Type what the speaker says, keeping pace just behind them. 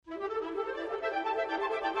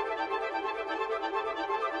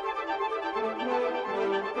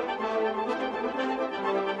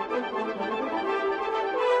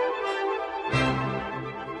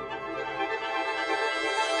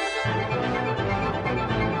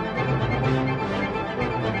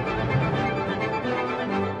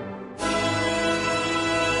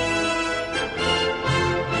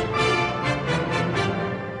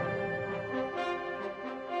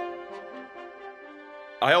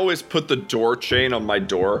always put the door chain on my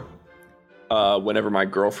door whenever my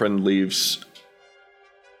girlfriend leaves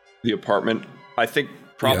the apartment. I think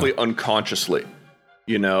probably unconsciously,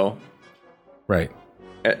 you know? Right.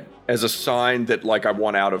 As a sign that, like, I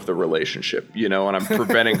want out of the relationship, you know, and I'm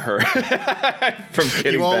preventing her from getting back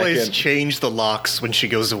in. You always change the locks when she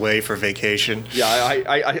goes away for vacation. Yeah,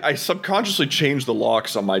 I subconsciously change the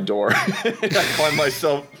locks on my door. I find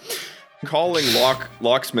myself calling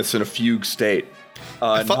locksmiths in a fugue state,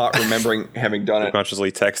 not remembering having done it.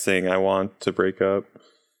 Subconsciously texting, I want to break up.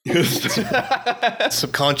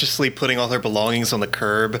 Subconsciously putting all her belongings on the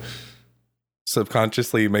curb.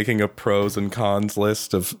 Subconsciously making a pros and cons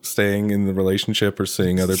list of staying in the relationship or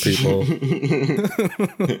seeing other people.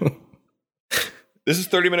 This is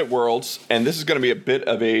 30-Minute Worlds, and this is going to be a bit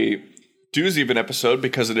of a doozy of an episode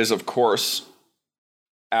because it is, of course,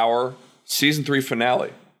 our season 3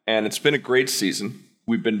 finale. And it's been a great season.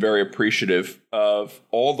 We've been very appreciative of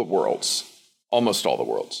all the worlds, almost all the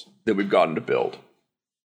worlds, that we've gotten to build.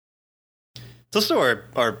 It's also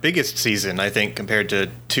our biggest season, I think, compared to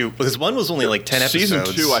 2, because 1 was only like 10 episodes.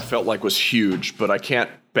 Season 2 I felt like was huge, but I can't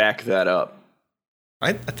back that up.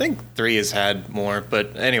 I think 3 has had more,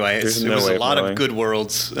 but anyway, it was no a lot of good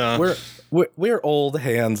worlds. We're old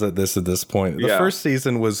hands at this point. The first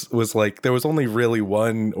season was like there was only really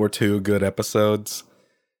 1 or 2 good episodes.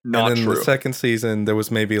 Not and then true. The second season there was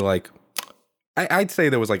maybe like I'd say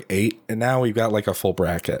there was like 8, and now we've got like a full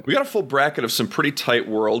bracket. We got a full bracket of some pretty tight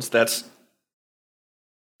worlds. That's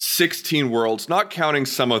 16 worlds, not counting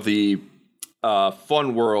some of the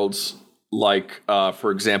fun worlds like, for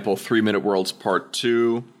example, 3-Minute Worlds Part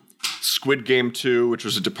 2, Squid Game 2, which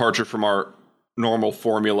was a departure from our normal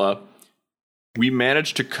formula. We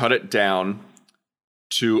managed to cut it down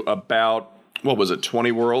to about,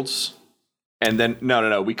 20 worlds? And then,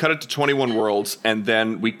 no, we cut it to 21 worlds, and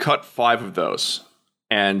then we cut 5 of those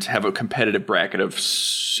and have a competitive bracket of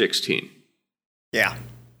 16. Yeah.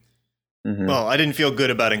 Mm-hmm. Well, I didn't feel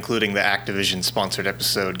good about including the Activision-sponsored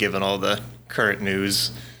episode, given all the current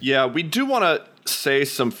news. Yeah, we do want to say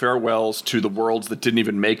some farewells to the worlds that didn't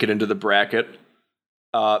even make it into the bracket.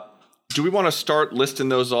 Do we want to start listing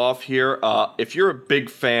those off here? If you're a big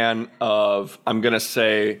fan of, I'm going to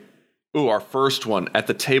say, our first one, At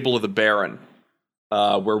the Table of the Baron,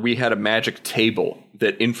 where we had a magic table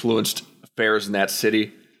that influenced affairs in that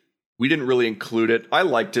city. We didn't really include it. I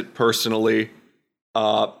liked it personally.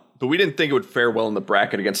 But we didn't think it would fare well in the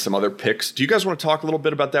bracket against some other picks. Do you guys want to talk a little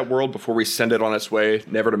bit about that world before we send it on its way,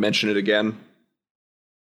 never to mention it again?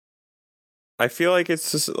 I feel like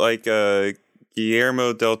it's just like a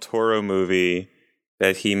Guillermo del Toro movie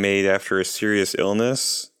that he made after a serious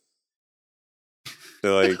illness.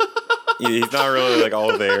 So like, he's not really like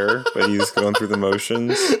all there, but he's going through the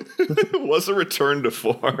motions. It was a return to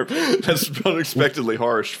form. That's unexpectedly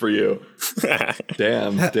harsh for you.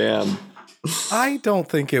 Damn. I don't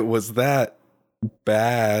think it was that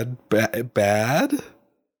bad. Bad?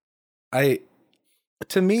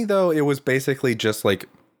 To me, though, it was basically just like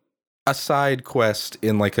a side quest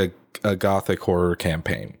in like a gothic horror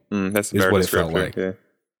campaign. That's is what it felt like. Yeah.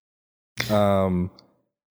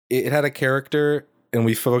 It had a character, and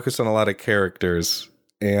we focused on a lot of characters.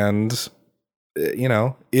 And, you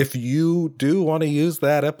know, if you do want to use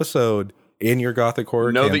that episode in your gothic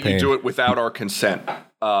horror campaign, know that you do it without our consent.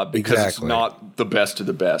 Because It's not the best of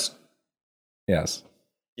the best. Yes.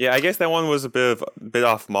 Yeah, I guess that one was a bit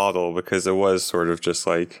off model because it was sort of just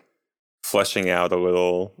like fleshing out a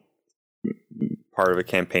little part of a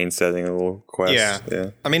campaign setting, a little quest.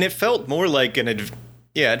 Yeah. I mean, it felt more like an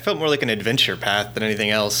adventure path than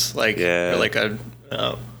anything else. Like, or like a,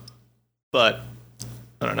 but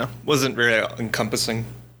I don't know, wasn't very encompassing.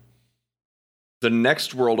 The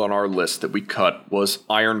next world on our list that we cut was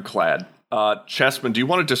Ironclad. Chessman, do you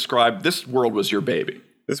want to describe, this world was your baby?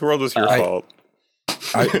 This world was your fault.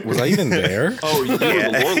 Was I even there? Oh, you were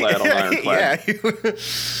the lore lad on Ironclad. Yeah.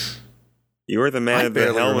 You were the man at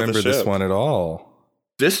the helm of the ship. I barely remember this one at all.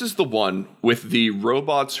 This is the one with the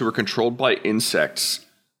robots who are controlled by insects,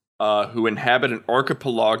 who inhabit an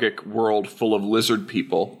archipelagic world full of lizard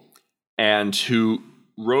people, and who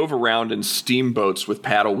rove around in steamboats with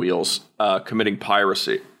paddle wheels, committing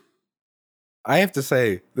piracy. I have to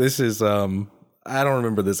say, this is, I don't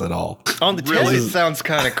remember this at all. On the telly, it sounds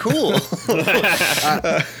kind of cool.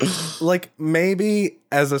 Like, maybe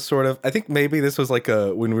as a sort of, I think maybe this was like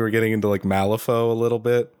when we were getting into like Malifaux a little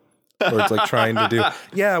bit, or it's like trying to do,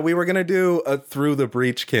 we were going to do a Through the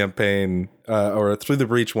Breach campaign, or a Through the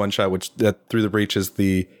Breach one shot, which Through the Breach is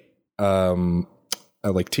the,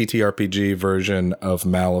 like TTRPG version of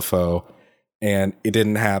Malifaux, and it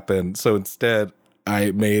didn't happen. So instead,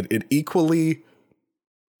 I made an equally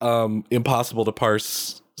impossible to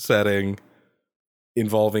parse setting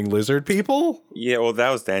involving lizard people. Yeah, well, that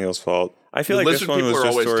was Daniel's fault. I feel like lizard this one people was are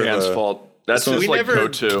just always sort Dan's of fault. That's So just we like never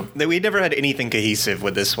go-to. we never had anything cohesive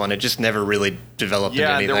with this one. It just never really developed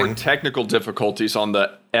Yeah, into there anything. were technical difficulties on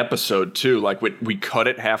the episode too. Like we cut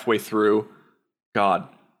it halfway through. God.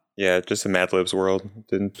 Yeah, just a Mad Libs world.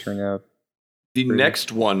 Didn't turn out. The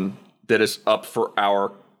next one that is up for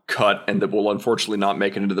our cut and that will unfortunately not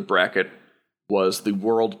make it into the bracket was the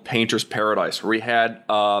World Painter's Paradise, where we had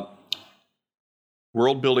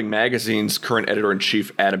World Building Magazine's current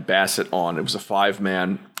editor-in-chief, Adam Bassett, on. It was a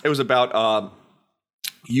 5-man. It was about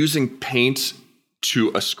using paint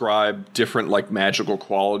to ascribe different like magical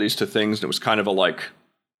qualities to things. And it was kind of a like...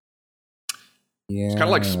 Yeah, It's kind of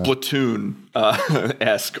like Splatoon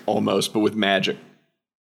esque almost, but with magic.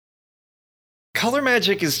 Color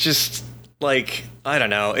magic is just like, I don't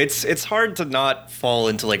know. It's hard to not fall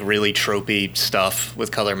into like really tropey stuff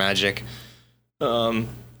with color magic.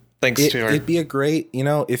 Thanks to our It'd be a great,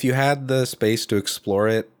 if you had the space to explore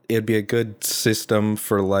it, it'd be a good system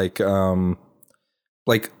for like I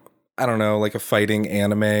don't know, like a fighting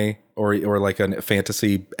anime or like a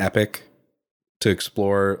fantasy epic to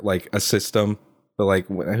explore like a system. But like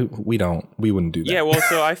we wouldn't do that. Yeah, well,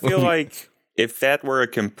 so I feel like if that were a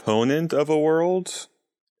component of a world,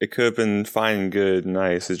 it could have been fine and good and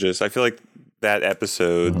nice. It's just I feel like that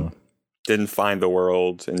episode didn't find the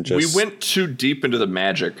world and just... We went too deep into the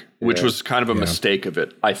magic, which was kind of a mistake of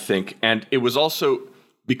it, I think. And it was also,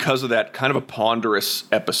 because of that, kind of a ponderous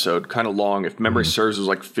episode, kind of long. If memory serves, it was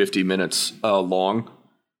like 50 minutes long,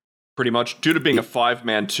 pretty much. Due to being a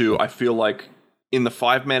 5-man too, I feel like in the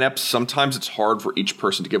 5-man eps, sometimes it's hard for each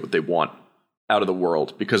person to get what they want out of the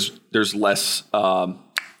world because there's less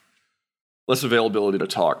availability to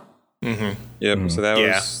talk. Mm-hmm. Yep. So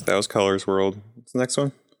that was Color's World. What's the next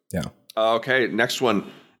one? Yeah. Okay, next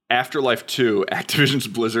one. Afterlife 2. Activision's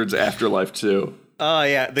Blizzard's Afterlife 2.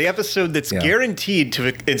 yeah, the episode that's guaranteed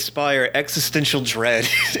to inspire existential dread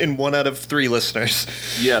in 1 out of 3 listeners.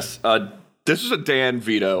 Yes. This is a Dan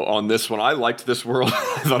veto on this one. I liked this world.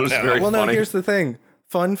 I thought it was very funny. No, here's the thing.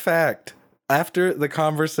 Fun fact. After the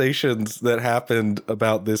conversations that happened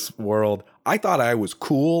about this world, I thought I was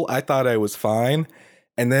cool. I thought I was fine.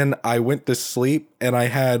 And then I went to sleep and I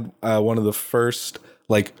had one of the first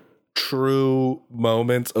like true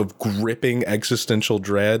moments of gripping existential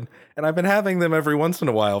dread. And I've been having them every once in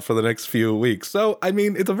a while for the next few weeks. So, I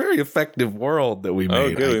mean, it's a very effective world that we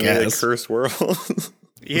made. Oh, good. I We guess. made a cursed world.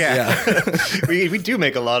 Yeah. we do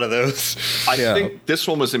make a lot of those. I think this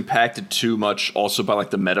one was impacted too much also by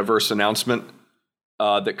like the metaverse announcement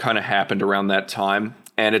that kind of happened around that time.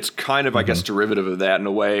 And it's kind of, I guess, derivative of that in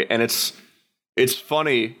a way. And it's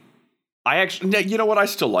funny. I actually, you know what? I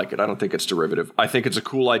still like it. I don't think it's derivative. I think it's a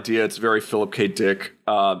cool idea. It's very Philip K. Dick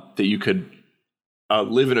that you could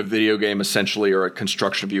live in a video game essentially or a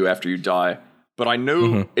construction of you after you die. But I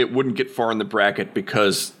knew it wouldn't get far in the bracket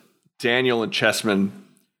because Daniel and Chessman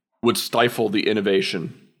would stifle the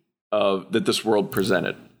innovation that this world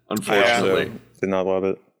presented, unfortunately. Did not love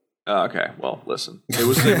it. Okay, well, listen. It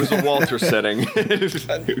was a Walter setting. I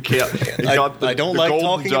don't like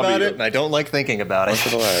talking about it, and I don't like thinking about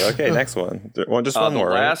it. Okay, next one. Just one more,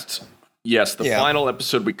 right? Yes, the final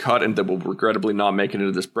episode we cut and that will regrettably not make it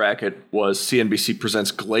into this bracket was CNBC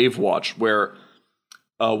Presents Glaive Watch, where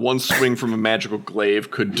one swing from a magical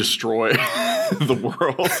glaive could destroy the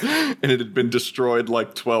world, and it had been destroyed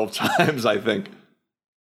like 12 times, I think.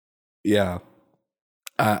 Yeah.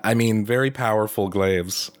 I mean, very powerful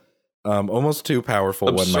glaives. Almost too powerful,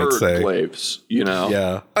 Absurd one might say. glaives, you know?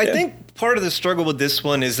 Yeah. I think part of the struggle with this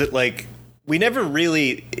one is that, like, we never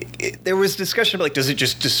really... there was discussion about, like, does it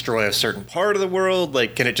just destroy a certain part of the world?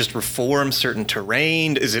 Like, can it just reform certain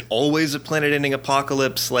terrain? Is it always a planet-ending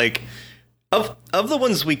apocalypse? Like, of the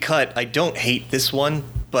ones we cut, I don't hate this one,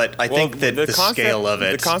 but I think that the scale of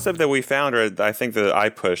it... The concept that we found, or I think that I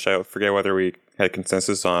pushed, I forget whether we had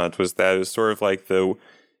consensus on it, was that it was sort of like the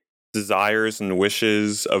desires and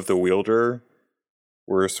wishes of the wielder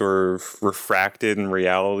were sort of refracted in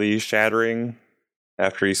reality shattering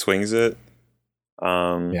after he swings it.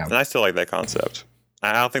 And I still like that concept.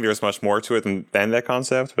 I don't think there's much more to it than that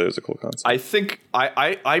concept, but it was a cool concept. I think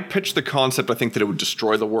I pitched the concept, I think that it would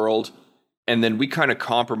destroy the world. And then we kind of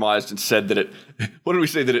compromised and said that what did we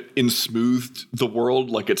say? That it insmoothed the world,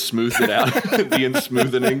 like it smoothed it out, the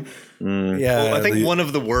insmoothening. Yeah. Well, I think one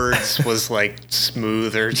of the words was like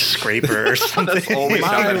smooth or scraper or something. That's always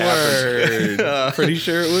how My that happens. word. Pretty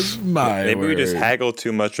sure it was my Maybe word. we just haggled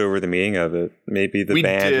too much over the meaning of it. Maybe the We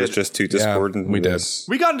band did. was just too discordant. we in did. this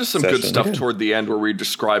We got into some good session. stuff toward the end where we were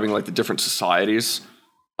describing like the different societies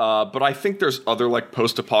But I think there's other like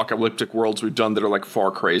post-apocalyptic worlds we've done that are like far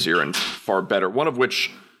crazier and far better. One of which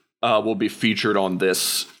will be featured on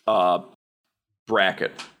this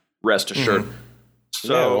bracket. Rest assured.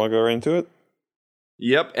 So I'll go right into it.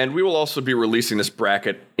 Yep, and we will also be releasing this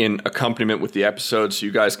bracket in accompaniment with the episode, so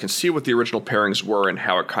you guys can see what the original pairings were and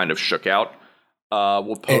how it kind of shook out.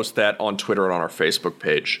 We'll post that on Twitter and on our Facebook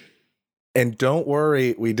page. And don't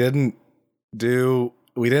worry, we didn't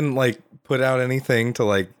like put out anything to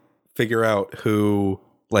like figure out who,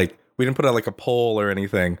 like, we didn't put out like a poll or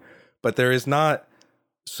anything, but there is not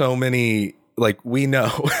so many, like, we know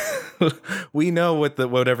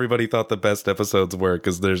what everybody thought the best episodes were,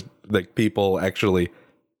 because there's like people actually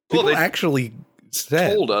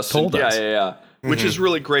said, told us. Yeah. Which is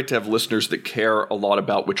really great to have listeners that care a lot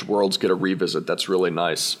about which worlds get a revisit. That's really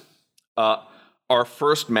nice. Our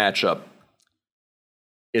first matchup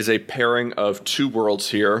is a pairing of two worlds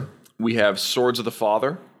here. We have Swords of the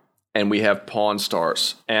Father and we have Pawn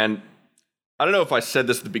Stars. And I don't know if I said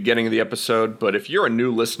this at the beginning of the episode, but if you're a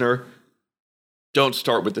new listener, don't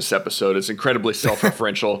start with this episode. It's incredibly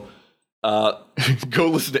self-referential. Go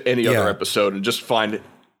listen to any other episode and just find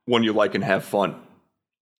one you like and have fun.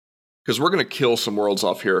 Because we're going to kill some worlds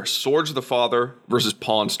off here. Swords of the Father versus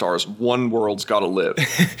Pawn Stars. One world's got to live.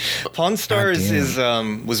 Pawn Stars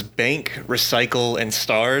was Bank, Recycle, and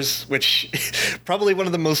Stars, which probably one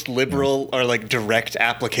of the most liberal or like direct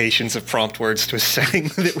applications of prompt words to a setting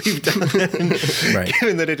that we've done. Right.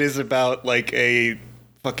 Given that it is about like a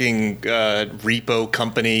fucking repo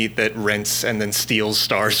company that rents and then steals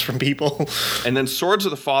stars from people. And then Swords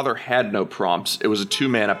of the Father had no prompts. It was a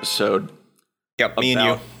 2-man episode. Yep, me and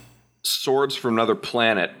you. Swords from another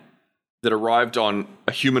planet that arrived on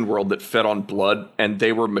a human world that fed on blood, and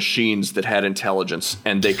they were machines that had intelligence,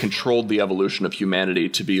 and they controlled the evolution of humanity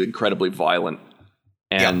to be incredibly violent.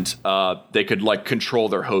 And they could like control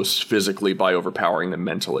their hosts physically by overpowering them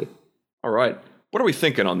mentally. All right. What are we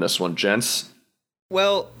thinking on this one, gents?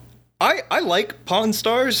 Well, I like Pawn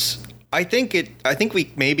Stars. I think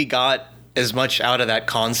we maybe got as much out of that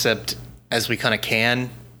concept as we kind of can.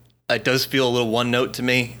 It does feel a little one note to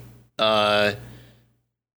me. But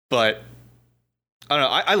I don't know.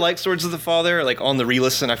 I like Swords of the Father. Like on the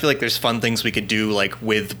re-listen, I feel like there's fun things we could do, like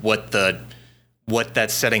with what that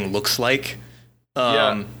setting looks like.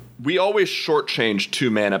 We always shortchange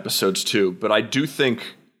 2-man episodes too, but I do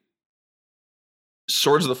think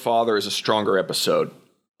Swords of the Father is a stronger episode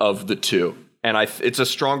of the two, and it's a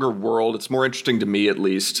stronger world. It's more interesting to me, at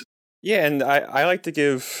least. Yeah, and I like to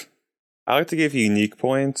give unique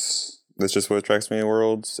points. That's just what attracts me in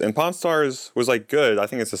worlds. And Pawn Stars was like good. I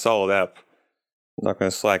think it's a solid app. I'm not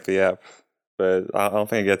going to slack the app, but I don't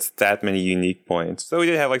think it gets that many unique points. So we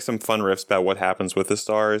did have like some fun riffs about what happens with the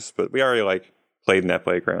stars, but we already like played in that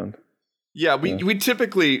playground. Yeah, we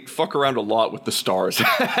typically fuck around a lot with the stars,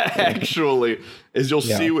 actually, as you'll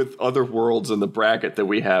see with other worlds in the bracket that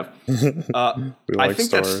we have. I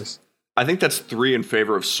think that's 3 in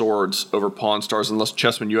favor of Swords over Pawn Stars, unless,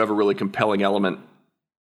 Chessman, you have a really compelling element.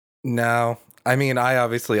 No, I mean, I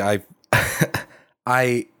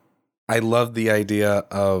love the idea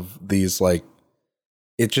of these, like,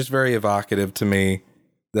 it's just very evocative to me,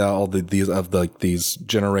 these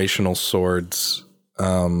generational swords.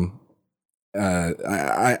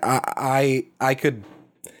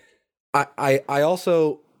 I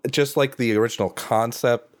also just like the original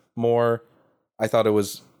concept more. I thought it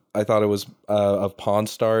was of Pawn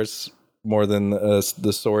Stars more than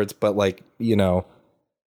the swords, but like, you know,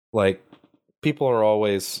 like people are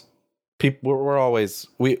always we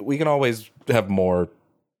can always have more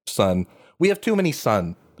sun. We have too many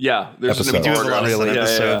sun. Yeah, there's we do have a lot of sun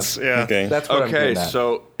episodes. Yeah. Okay, that's what I'm getting at.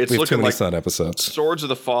 So it's looking too many like sun episodes. Swords of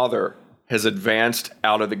the Father has advanced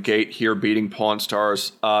out of the gate here, beating Pawn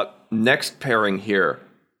Stars. Next pairing here,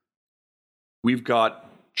 we've got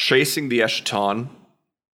Chasing the Eschaton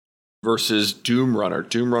versus Doom Runner.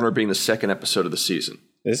 Doom Runner being the second episode of the season.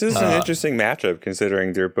 This is an interesting matchup,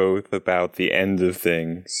 considering they're both about the end of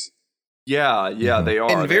things. Yeah, they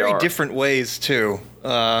are. In very different ways, too.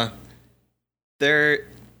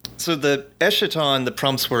 So the Eschaton, the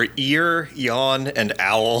prompts were ear, yawn, and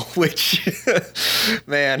owl, which,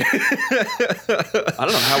 man. I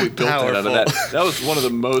don't know how we built that out of that. That was one of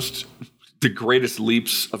the greatest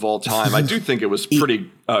leaps of all time. I do think it was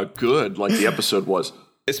pretty good, like the episode was.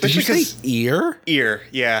 Especially because ear? Ear,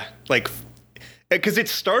 yeah. Like, because it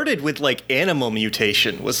started with like animal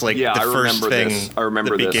mutation was like the first thing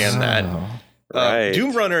that began that. Right.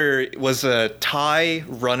 Doom Runner was a tie,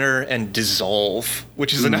 runner, and dissolve,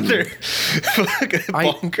 which is another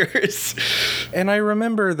bonkers. And I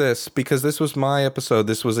remember this because this was my episode.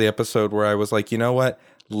 This was the episode where I was like, you know what?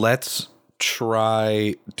 let's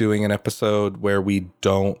try doing an episode where we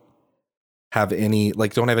don't have any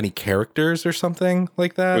characters or something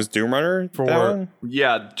like that. Was Doom Runner For- that one?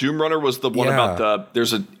 Yeah, Doom Runner was the one about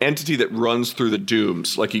there's an entity that runs through the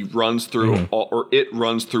dooms. Like he runs through it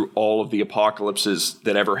runs through all of the apocalypses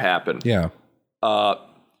that ever happened. Yeah.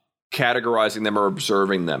 Categorizing them or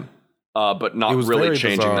observing them. But not It was really very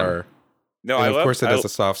changing bizarre. them. No, And I of love. course it has a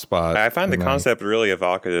soft spot. I find the and concept really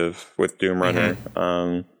evocative with Doom Runner.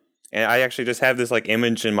 And I actually just have this like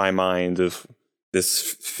image in my mind of this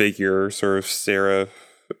figure, sort of seraph,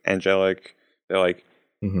 angelic. They're like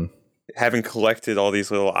having collected all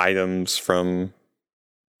these little items from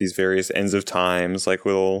these various ends of times, like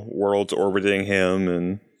little worlds orbiting him.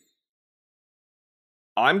 And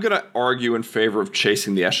I'm going to argue in favor of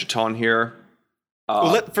chasing the Eschaton here.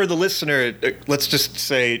 For the listener, let's just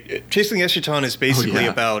say Chasing the Eschaton is basically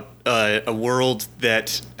about a world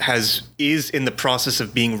that is in the process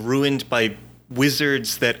of being ruined by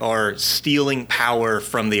wizards that are stealing power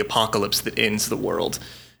from the apocalypse that ends the world.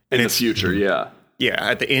 In the future, yeah. Yeah,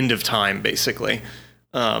 at the end of time, basically.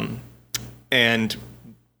 And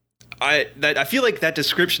I feel like that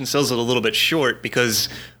description sells it a little bit short because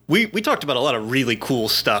we talked about a lot of really cool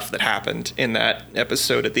stuff that happened in that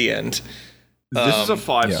episode at the end. This is a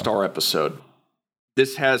 5-star episode.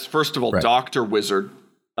 This has, first of all, Dr. Wizard,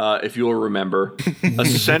 if you'll remember, a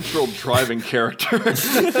central driving character.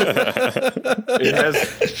 It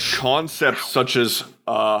has concepts such as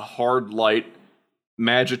hard light,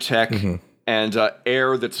 magitech, and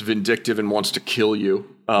air that's vindictive and wants to kill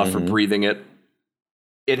you for breathing it.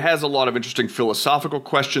 It has a lot of interesting philosophical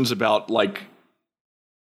questions about, like,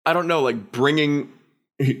 I don't know, like bringing,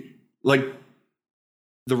 like,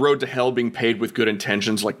 the road to hell being paved with good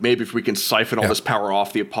intentions. Like, maybe if we can siphon all this power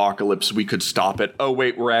off the apocalypse, we could stop it. Oh,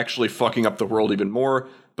 wait, we're actually fucking up the world even more.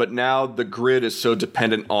 But now the grid is so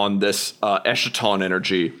dependent on this Eschaton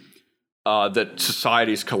energy that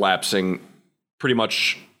society's collapsing pretty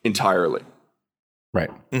much entirely.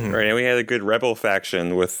 Right. right, and we had a good rebel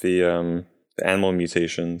faction with the animal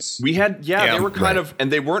mutations. We had, they were kind of,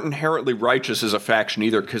 and they weren't inherently righteous as a faction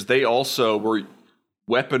either, because they also were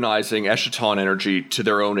weaponizing Eschaton energy to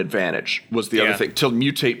their own advantage, was the other thing, to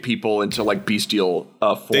mutate people into like bestial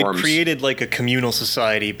forms. They created like a communal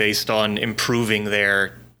society based on improving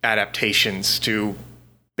their adaptations to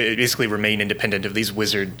basically remain independent of these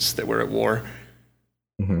wizards that were at war.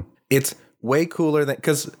 It's way cooler than,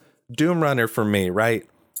 because Doom Runner for me, right?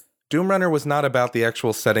 Doom Runner was not about the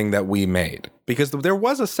actual setting that we made, because there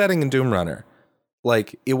was a setting in Doom Runner.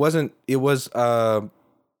 Like, it was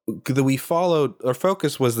that we followed, our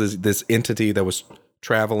focus was this entity that was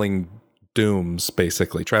traveling dooms,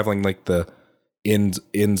 basically traveling like the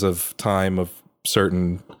ends of time of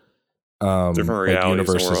certain Different realities,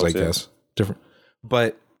 universes, worlds, I guess. Different,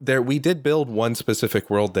 but there we did build one specific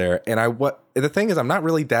world there, and the thing is, I'm not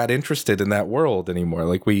really that interested in that world anymore.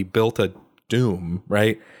 Like, we built a Doom,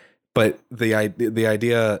 right? But the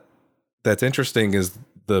idea that's interesting is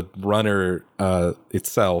the runner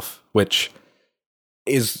itself, which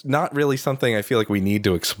is not really something I feel like we need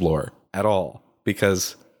to explore at all,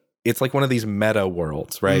 because it's like one of these meta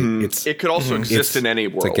worlds, right? It could also exist in any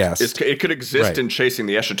world. It could exist in Chasing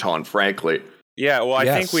the Eschaton, frankly. Yeah, well,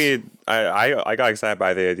 I think I got excited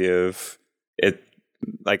by the idea of it,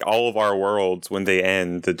 like all of our worlds, when they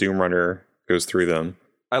end, the Doom Runner goes through them.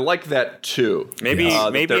 I like that too. Maybe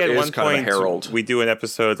at one point herald. We do an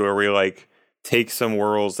episode where we like take some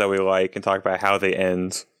worlds that we like and talk about how they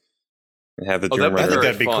end. And have the Doom Runner. I think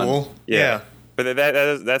that'd be cool. Yeah. But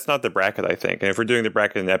that's not the bracket, I think. And if we're doing the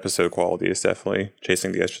bracket in episode quality, it's definitely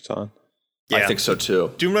Chasing the Eschaton. Yeah. I think so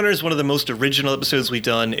too. Doom Runner is one of the most original episodes we've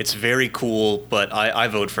done. It's very cool, but I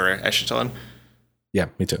vote for Eschaton. Yeah,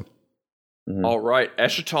 me too. All right.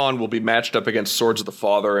 Eschaton will be matched up against Swords of the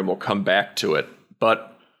Father, and we'll come back to it. But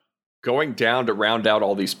going down to round out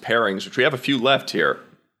all these pairings, which we have a few left here.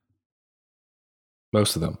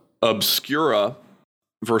 Most of them. Obscura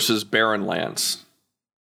versus Barren Lands.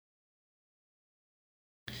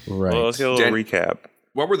 Right. Well, let's get a little recap.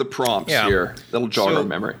 What were the prompts here? That'll jog our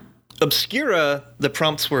memory. Obscura, the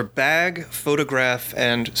prompts were bag, photograph,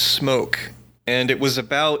 and smoke. And it was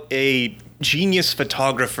about a genius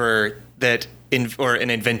photographer or an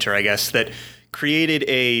inventor, I guess, that created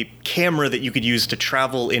a camera that you could use to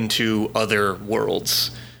travel into other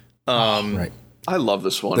worlds. Right. I love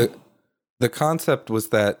this one. The concept was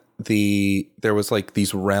that there was like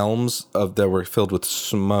these realms that were filled with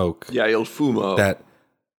smoke. Yeah, Il Fumo.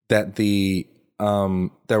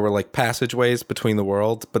 There were like passageways between the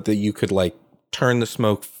worlds, but that you could like turn the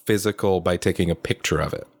smoke physical by taking a picture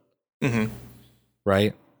of it. Mm-hmm.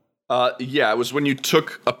 Right? Yeah, it was when you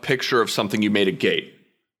took a picture of something, you made a gate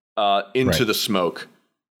into the smoke,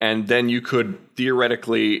 and then you could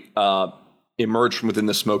theoretically emerge from within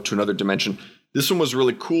the smoke to another dimension. This one was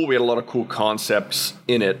really cool. We had a lot of cool concepts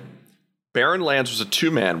in it. Barren Lands was a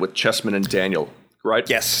 2-man with Chessman and Daniel, right?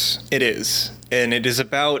 Yes, it is. And it is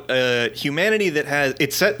about humanity that has...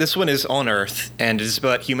 This one is on Earth, and it is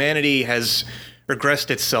about humanity has regressed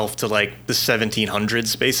itself to like the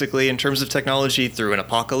 1700s, basically, in terms of technology through an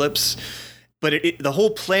apocalypse. But the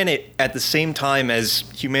whole planet, at the same time as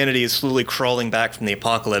humanity is slowly crawling back from the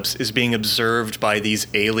apocalypse, is being observed by these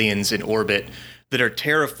aliens in orbit that are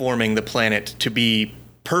terraforming the planet to be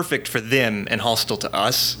perfect for them and hostile to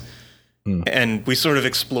us. And we sort of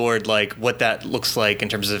explored like what that looks like in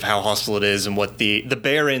terms of how hostile it is, and what the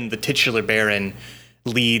Baron, the titular Baron,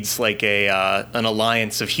 leads like an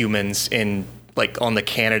alliance of humans in like on the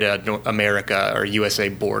Canada, America or USA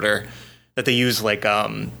border, that they use like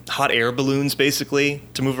hot air balloons basically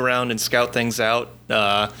to move around and scout things out.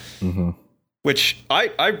 Which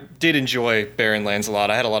I did enjoy Barren Lands a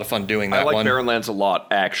lot. I had a lot of fun doing that one. I like Barren Lands a lot,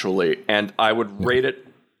 actually, and I would rate it.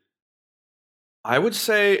 I would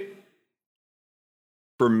say,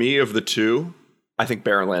 for me, of the two, I think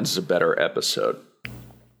Barren Lands is a better episode.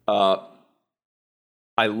 I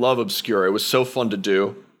love Obscura. It was so fun to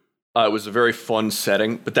do. It was a very fun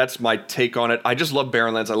setting, but that's my take on it. I just love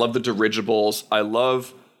Barren Lands. I love the dirigibles. I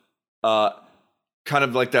love kind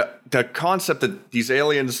of like the concept that these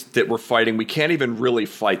aliens that we're fighting, we can't even really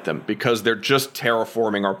fight them because they're just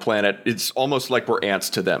terraforming our planet. It's almost like we're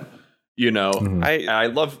ants to them, you know? I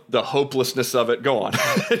love the hopelessness of it. Go on.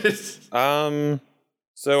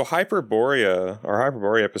 So Hyperborea, our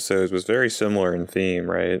Hyperborea episodes was very similar in theme,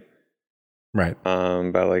 right? Right.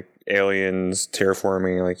 About like aliens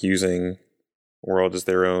terraforming, like using world as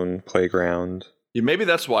their own playground. Yeah, maybe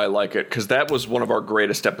that's why I like it, because that was one of our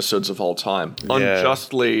greatest episodes of all time. Yeah.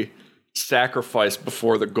 Unjustly sacrificed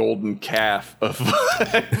before the golden calf of...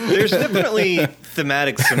 There's definitely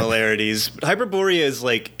thematic similarities. Hyperborea is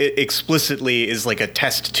like, it explicitly is like a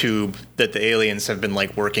test tube that the aliens have been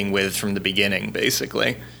like working with from the beginning,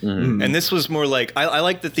 basically. And this was more like, I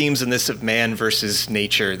like the themes in this of man versus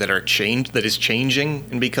nature that is changing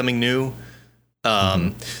and becoming new.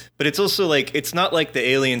 But it's also like, it's not like the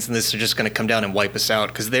aliens in this are just going to come down and wipe us out,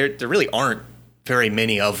 because there really aren't very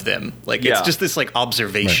many of them. Like, it's just this like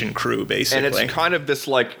observation crew, basically. And it's kind of this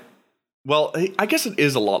like, well, I guess it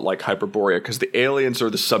is a lot like Hyperborea, because the aliens are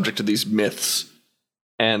the subject of these myths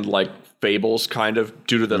and like fables, kind of,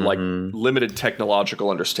 due to the like limited technological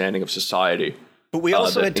understanding of society. But we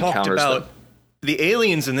also had talked about the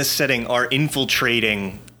aliens in this setting are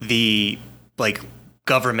infiltrating the like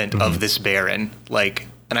government of this Baron, like,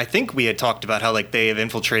 and I think we had talked about how like they have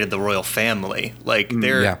infiltrated the royal family, like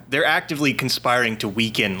they're actively conspiring to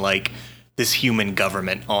weaken like this human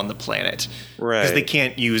government on the planet, right? Because they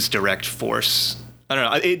can't use direct force. I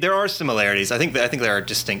don't know. There are similarities. I think there are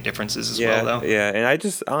distinct differences as well, though. Yeah, and I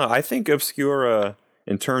don't know, I think Obscura,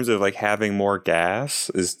 in terms of like having more gas,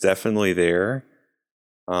 is definitely there.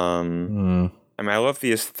 I mean, I love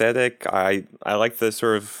the aesthetic. I like the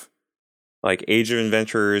sort of like Age of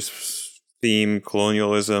Adventurers theme,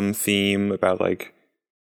 colonialism theme about like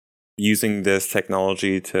using this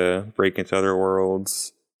technology to break into other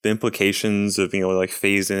worlds. The implications of being able to like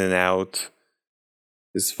phase in and out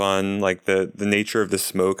is fun. Like the nature of the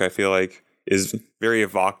smoke, I feel like, is very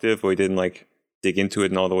evocative, but we didn't like dig into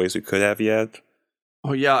it in all the ways we could have yet.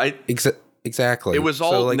 Oh yeah, exactly. It was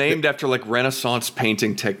all like named after like Renaissance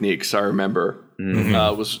painting techniques. I remember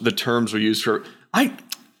was the terms we used for.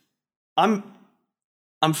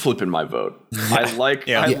 I'm flipping my vote. I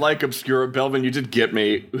like Obscura. Belvin, you did get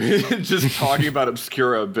me just talking about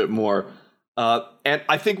Obscura a bit more. And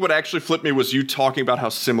I think what actually flipped me was you talking about how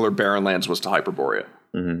similar Barren Lands was to Hyperborea.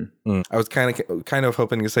 I was kind of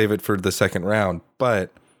hoping to save it for the second round,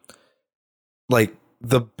 but like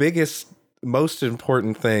the biggest, most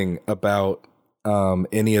important thing about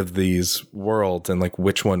any of these worlds and like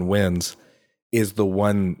which one wins is the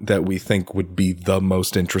one that we think would be the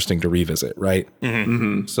most interesting to revisit, right?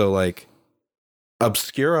 So like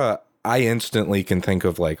Obscura, I instantly can think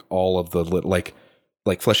of like all of the like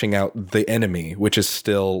fleshing out the enemy, which is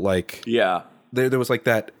still like there was like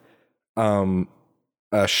that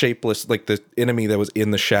shapeless, like the enemy that was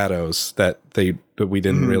in the shadows that we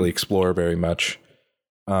didn't really explore very much,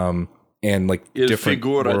 and like Il different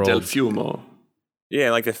figura worlds. del fiumo.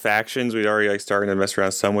 Yeah, like the factions, we'd already like starting to mess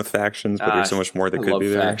around some with factions, but there's so much more that could be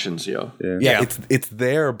there. Factions, Yeah, it's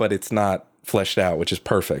there, but it's not fleshed out, which is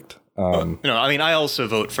perfect. I mean, I also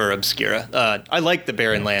vote for Obscura. I like the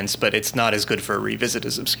Barren Lands, but it's not as good for a revisit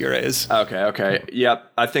as Obscura is. Okay.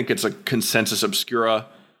 Yep, I think it's a consensus. Obscura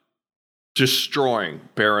destroying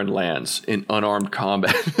Barren Lands in unarmed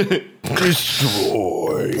combat.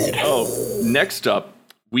 Destroyed. Oh, next up,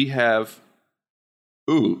 we have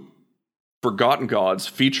Forgotten Gods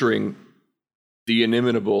featuring the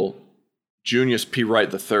inimitable Junius P.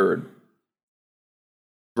 Wright III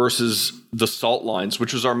versus The Salt Lines,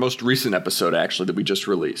 which was our most recent episode, actually, that we just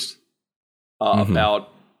released. About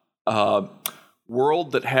a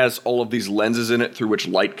world that has all of these lenses in it through which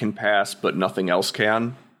light can pass, but nothing else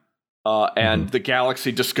can. And the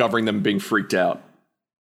galaxy discovering them being freaked out.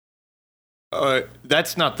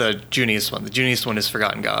 That's not the Junius one. The Junius one is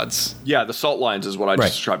Forgotten Gods. Yeah, The Salt Lines is what I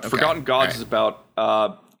just described. Okay. Forgotten Gods is about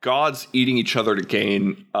gods eating each other to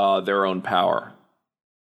gain their own power.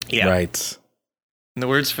 Yeah. Right. And the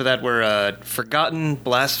words for that were Forgotten,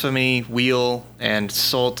 Blasphemy, Wheel, and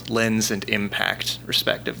Salt, Lens, and Impact,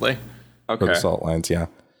 respectively. For Okay. the Salt Lines, yeah.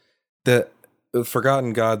 The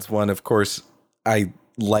Forgotten Gods one, of course, I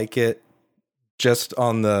like it just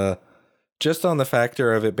on the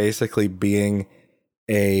factor of it basically being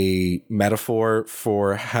a metaphor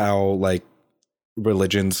for how like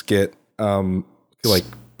religions get like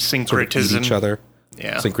Syncretism. sort of eat each other.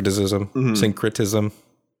 Yeah. Syncretism.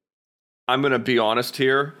 I'm going to be honest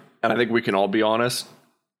here, and I think we can all be honest.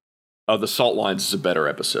 The Salt Lines is a better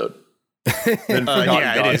episode. Than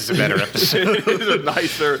Forgotten it is a better episode. It is a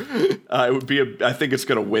nicer. It would be. I think it's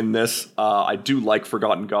going to win this. I do like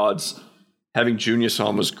Forgotten Gods. Having Junius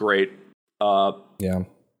on was great. Yeah.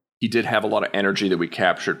 He did have a lot of energy that we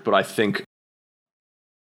captured, but I think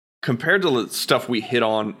compared to the stuff we hit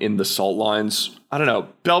on in the Salt Lines, I don't know,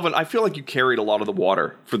 Belvin. I feel like you carried a lot of the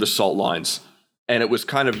water for the Salt Lines, and it was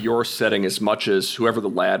kind of your setting as much as whoever the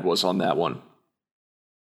lad was on that one.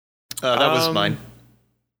 That was mine.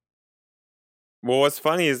 Well, what's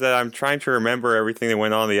funny is that I'm trying to remember everything that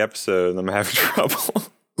went on in the episode, and I'm having trouble.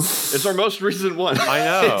 It's our most recent one. I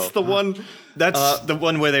know. It's the one. That's the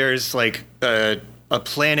one where there's like a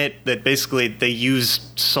planet that basically they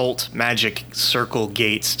use salt magic circle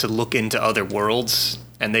gates to look into other worlds,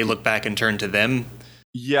 and they look back and turn to them.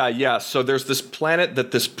 Yeah. So there's this planet that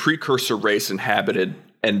this precursor race inhabited,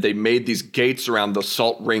 and they made these gates around the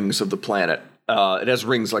salt rings of the planet. It has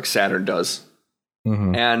rings like Saturn does.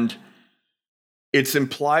 And it's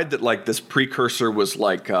implied that like this precursor was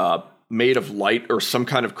like made of light or some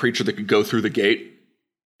kind of creature that could go through the gate.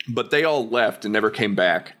 But they all left and never came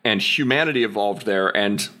back. And humanity evolved there,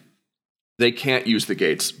 and they can't use the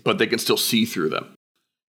gates, but they can still see through them.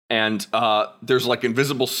 And there's like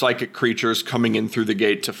invisible psychic creatures coming in through the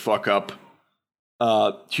gate to fuck up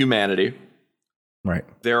humanity. Right.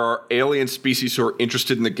 There are alien species who are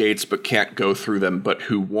interested in the gates but can't go through them, but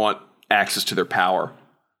who want access to their power.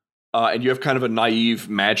 And you have kind of a naive,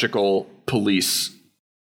 magical police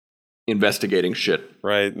investigating shit.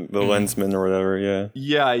 Right, the lensmen or whatever, yeah.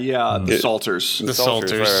 Yeah, the Salters. The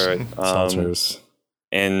Salters. Right. Salters.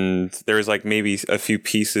 And there's like maybe a few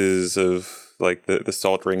pieces of like the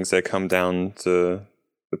salt rings that come down to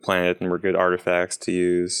the planet and were good artifacts to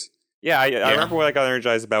use. Yeah, I remember what I got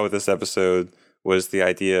energized about with this episode was the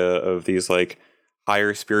idea of these like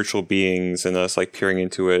higher spiritual beings and us like peering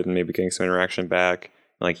into it and maybe getting some interaction back.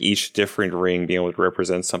 And, like each different ring being able to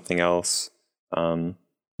represent something else. And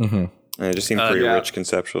it just seemed pretty rich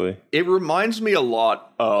conceptually. It reminds me a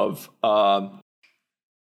lot of what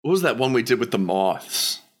was that one we did with the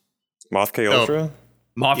moths? Moth K Ultra?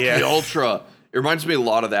 Moth K Ultra. It reminds me a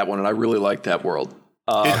lot of that one, and I really like that world.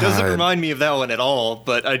 It doesn't remind me of that one at all,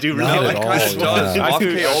 but I do really like it. Does. I Moth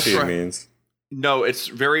see K what Ultra it means. No, it's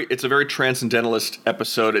a very transcendentalist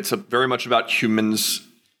episode. It's very much about humans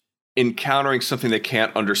encountering something they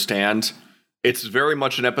can't understand. It's very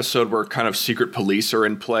much an episode where kind of secret police are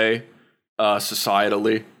in play,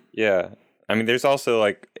 societally. Yeah. I mean, there's also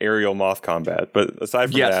like aerial moth combat, but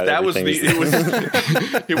aside from that was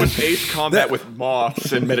it was ace combat with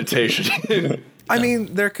moths and meditation. I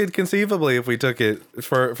mean, there could conceivably, if we took it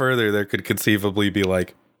further, there could conceivably be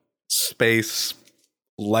like space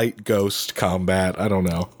light ghost combat. I don't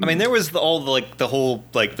know. I mean, there was the whole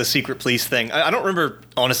the secret police thing. I don't remember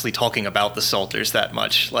honestly talking about the Salters that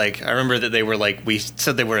much. Like, I remember that they were like, we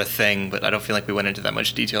said they were a thing, but I don't feel like we went into that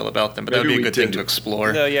much detail about them. But that would be a good thing to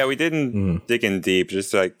explore. No, yeah, we didn't dig in deep.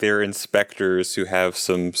 Just like they're inspectors who have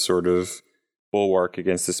some sort of bulwark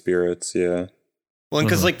against the spirits. Yeah. Well,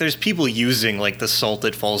 because like there's people using like the salt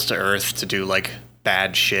that falls to Earth to do like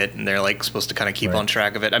bad shit, and they're like supposed to kind of keep on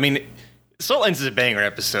track of it. I mean, Salt Lines is a banger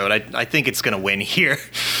episode. I think it's gonna win here.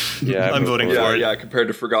 Yeah, I'm voting for it. Yeah, compared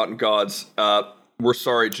to Forgotten Gods. We're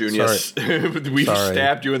sorry, Junius. We've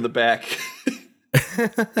stabbed you in the back.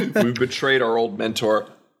 We've betrayed our old mentor.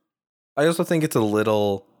 I also think it's a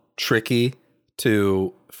little tricky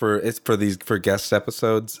for guest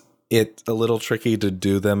episodes. It's a little tricky to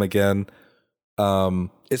do them again,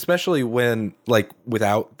 especially when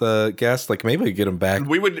without the guest. Like maybe we get them back.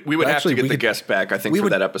 We would have to get the guest back. I think for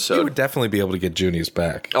that episode, we would definitely be able to get Junius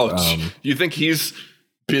back. Oh, you think he's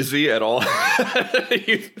busy at all?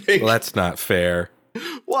 Well, that's not fair.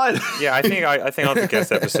 What? Yeah, I think all the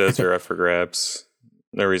guest episodes are up for grabs.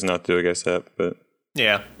 No reason not to do a guest ep, but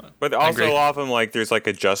yeah. But also a lot of them there's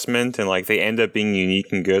adjustment and they end up being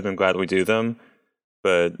unique and good. I'm glad we do them,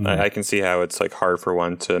 but I can see how it's hard for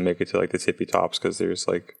one to make it to the tippy tops because there's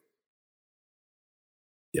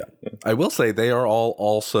Yeah. I will say they are all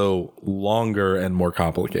also longer and more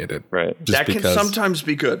complicated. Right. That can sometimes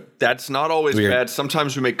be good. That's not always bad.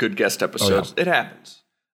 Sometimes we make good guest episodes. It happens.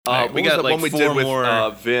 We got one we did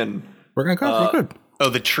with Vin. We're going to go good. Oh,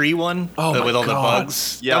 the tree one? Oh, with all the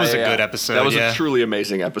bugs? Yeah, that was a good episode. That was a truly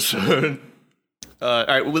amazing episode. All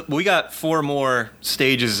right, we got 4 more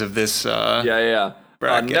stages of this.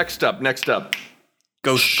 Next up.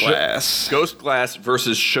 Ghost Glass. Ghost Glass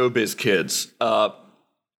versus Showbiz Kids.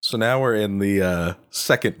 So now we're in the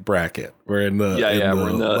second bracket. We're in the we're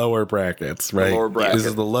in the lower brackets, right? Lower bracket. This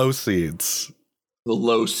is the low seeds. The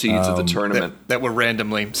low seeds of the tournament. That were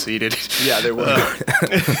randomly seeded. Yeah, they were.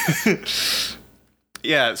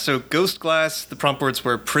 Yeah, so Ghost Glass, the prompt words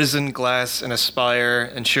were prison, glass, and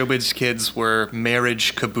aspire, and Showbiz Kids were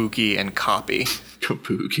marriage, kabuki, and copy.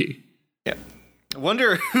 Kabuki. Yeah. I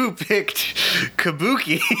wonder who picked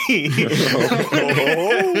kabuki.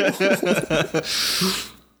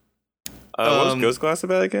 What was Ghost Glass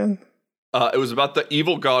about again? It was about the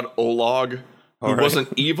evil god Olog, who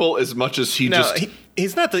wasn't evil as much as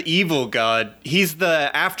he's not the evil god. He's the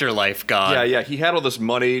afterlife god. Yeah. He had all this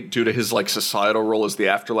money due to his societal role as the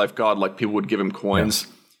afterlife god. People would give him coins,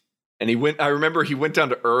 and I remember he went down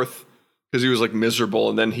to Earth because he was miserable,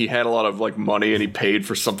 and then he had a lot of money, and he paid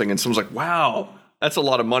for something, and someone's like, "Wow, that's a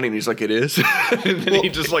lot of money," and he's like, "It is," and then he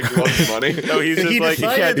just loves money. No, he's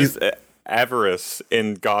just he's avarice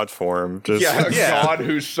in god form. Just god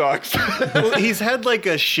who sucks. Well, he's had a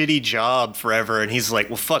shitty job forever, and he's like,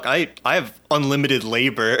 well, fuck, I have unlimited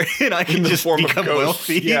labor, and I can just become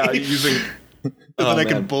wealthy. Yeah, using. I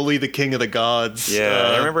can bully the king of the gods.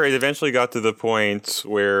 Yeah, I remember it eventually got to the point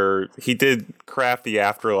where he did craft the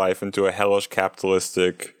afterlife into a hellish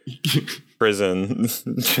capitalistic prison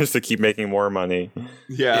just to keep making more money.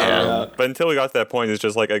 Yeah. But until we got to that point, it's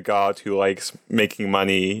just a god who likes making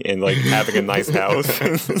money and having a nice house.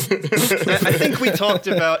 I think we talked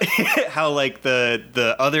about how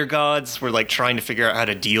the other gods were trying to figure out how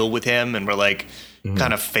to deal with him, and were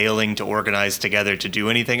kind of failing to organize together to do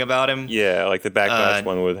anything about him. Yeah, the backlash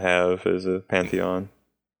one would have as a pantheon.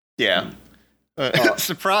 Yeah.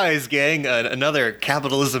 Surprise, gang! Another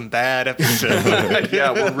capitalism bad episode.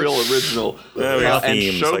 Yeah, we're real original. Yeah, we got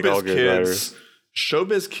themes, and all good writers.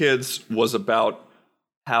 Showbiz Kids was about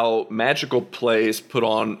how magical plays put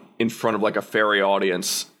on in front of a fairy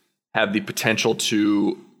audience have the potential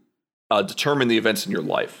to determine the events in your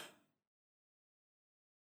life.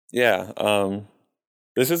 Yeah,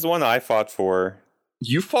 this is the one I fought for.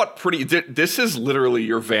 You fought pretty. This is literally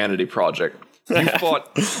your vanity project. You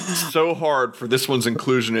fought so hard for this one's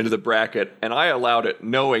inclusion into the bracket, and I allowed it,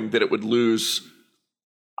 knowing that it would lose.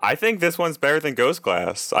 I think this one's better than Ghost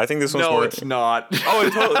Glass. I think this one's more. It's not.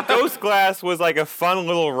 Ghost Glass was a fun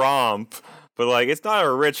little romp, but it's not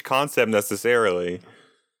a rich concept necessarily.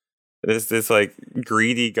 It's this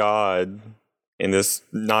greedy god in this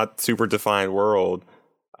not super defined world.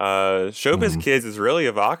 Showbiz Kids is really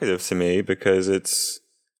evocative to me because it's,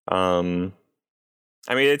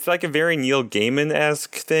 it's a very Neil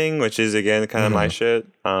Gaiman-esque thing, which is again kind of my shit.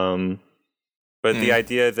 But the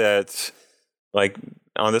idea that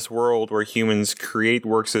on this world where humans create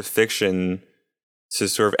works of fiction to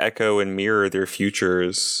sort of echo and mirror their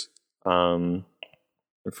futures, in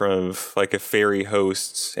front of a fairy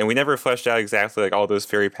host, and we never fleshed out exactly all those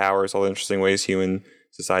fairy powers, all the interesting ways human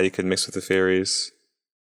society could mix with the fairies.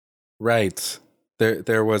 Right.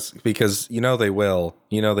 There was, because they will,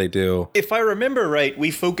 they do. If I remember right,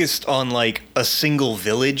 we focused on a single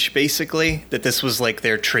village, basically, that this was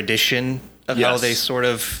their tradition of how they sort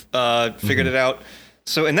of figured it out.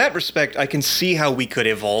 So in that respect, I can see how we could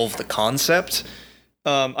evolve the concept.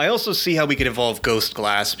 I also see how we could evolve Ghost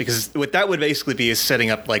Glass, because what that would basically be is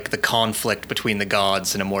setting up the conflict between the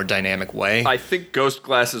gods in a more dynamic way. I think Ghost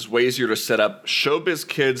Glass is way easier to set up. Showbiz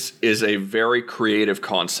Kids is a very creative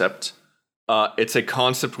concept. It's a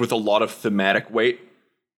concept with a lot of thematic weight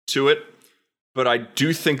to it. but I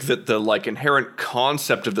do think that the like inherent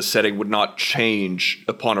concept of the setting would not change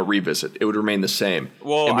upon a revisit. It would remain the same.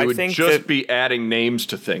 Well, and we I would think just that- be adding names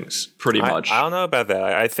to things, pretty much. I don't know about that.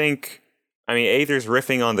 I think, I mean, there's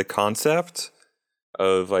riffing on the concept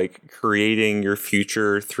of like creating your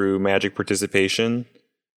future through magic participation.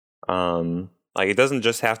 Like it doesn't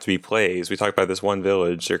just have to be plays. We talked about this one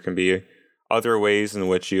village. There can be other ways in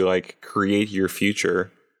which you like create your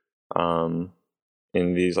future,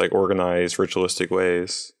 in these like organized ritualistic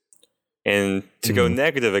ways. And to go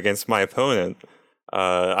negative against my opponent,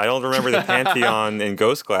 I don't remember the Pantheon in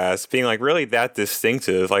Ghost Glass being like really that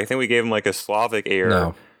distinctive. Like I think we gave him like a Slavic air.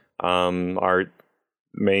 No. Our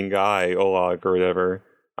main guy, Oleg or whatever.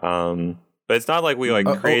 But it's not like we like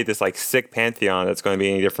create this like sick Pantheon that's going to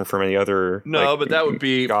be any different from any other. No, like, but that would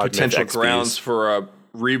be God myth potential XPs. grounds for a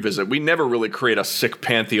revisit. We never really create a sick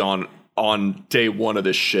Pantheon on day one of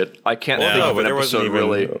this shit. I can't think No, of but an there wasn't episode even-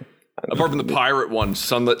 really. Apart from the pirate one,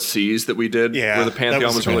 Sunlit Seas, that we did, Yeah, where the that Pantheon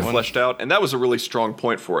was a was good really one. fleshed out, and that was a really strong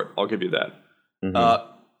point for it. I'll give you that. Mhm.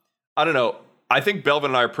 I don't know. I think Belvin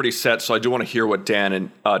and I are pretty set, so I do want to hear what Dan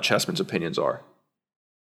and Chessman's opinions are.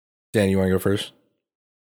 Dan, you want to go first?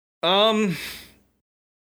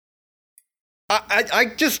 I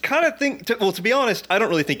just kind of think, to be honest, I don't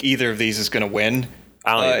really think either of these is going to win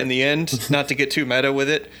I don't either. in the end, not to get too meta with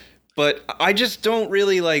it. But I just don't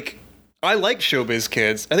really like, I like Showbiz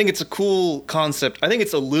Kids. I think it's a cool concept. I think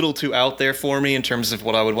it's a little too out there for me in terms of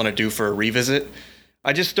what I would want to do for a revisit.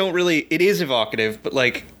 I just don't really, it is evocative, but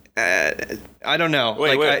like, I don't know.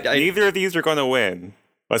 Wait, like, wait. Neither of these are going to win.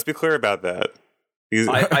 Let's be clear about that. These-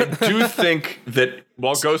 I do think that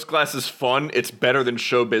while Ghost Glass is fun, it's better than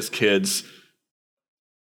Showbiz Kids,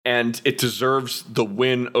 and it deserves the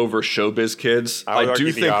win over Showbiz Kids. I would I do argue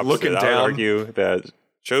the think opposite. looking I would down, argue that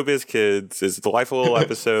Showbiz Kids is a delightful little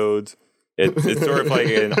episode. It's sort of like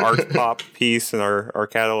an art pop piece in our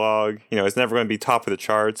catalog. You know, it's never going to be top of the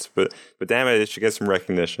charts, but damn it should get some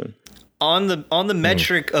recognition. on the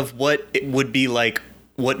metric of what it would be like,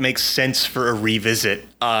 what makes sense for a revisit,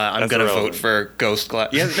 I'm That's gonna irrelevant. vote for Ghost Glass.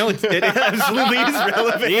 Yeah, no, it absolutely is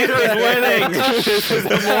relevant. Neither is winning. This is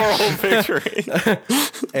the moral victory.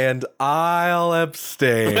 And I'll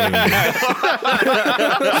abstain.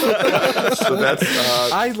 so that's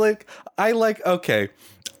I like okay.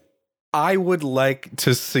 I would like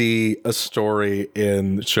to see a story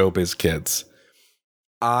in Showbiz Kids.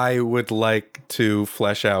 I would like to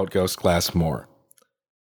flesh out Ghost Glass more.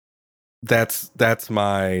 That's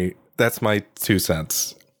my 2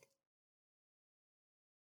 cents.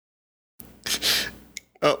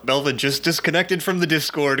 Oh, Belvin just disconnected from the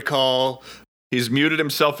Discord call. he's muted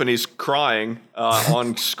himself and he's crying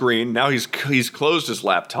on screen. Now he's closed his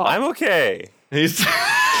laptop. I'm okay. He's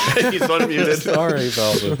he's unmuted. Sorry,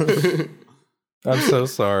 Velvet. I'm so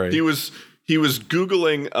sorry. He was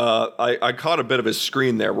Googling, I caught a bit of his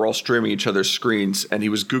screen there. We're all streaming each other's screens, and he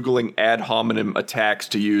was Googling ad hominem attacks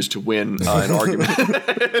to use to win an argument.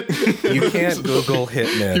 You can't Google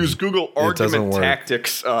Hitman. He was Google It doesn't argument work.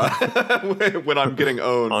 tactics when I'm getting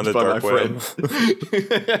owned On the by dark my friend.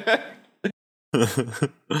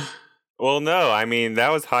 Well, no, I mean that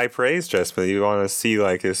was high praise, Jesper. You want to see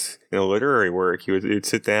like his literary work? He'd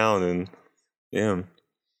sit down and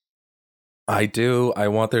I do. I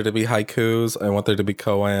want there to be haikus. I want there to be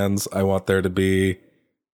koans. I want there to be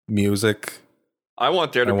music. I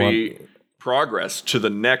want there to be progress to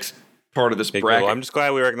the next part of this Okay, bracket. cool. I'm just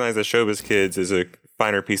glad we recognize that Showbiz Kids is a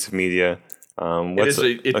finer piece of media.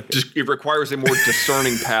 It requires a more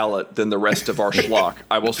discerning palate than the rest of our schlock.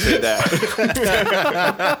 I will say that.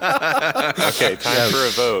 Okay, time for a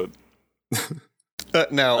vote.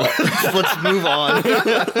 No, let's move on.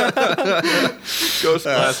 Ghost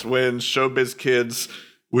Glass wins. Showbiz Kids,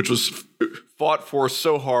 which was fought for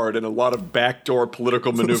so hard and a lot of backdoor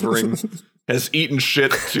political maneuvering, has eaten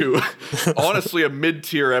shit to honestly a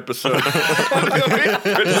mid-tier episode, a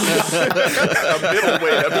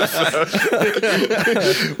middleweight episode.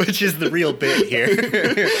 Which is the real bit here.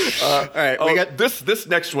 All right, we got this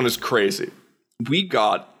next one is crazy. We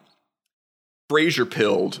got Fraser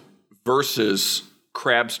Pilled versus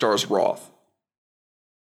Crabstar's Wrath.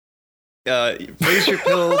 Fraser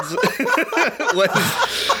Pills was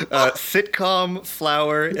sitcom,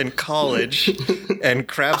 flower, and college, and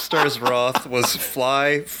Crabstar's Wrath was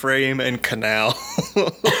fly, frame, and canal.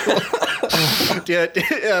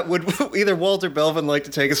 Would either Walter Belvin like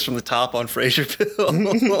to take us from the top on Fraser Pill? I'm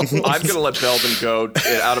going to let Belvin go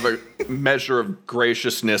out of a measure of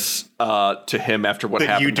graciousness to him after what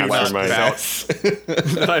happened you do last not bout.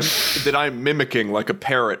 possess. that I'm mimicking like a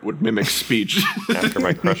parrot would mimic speech. After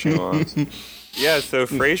my crushing loss. Yeah, so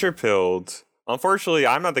Fraser Pilled unfortunately,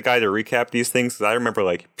 I'm not the guy to recap these things because I remember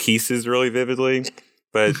like pieces really vividly.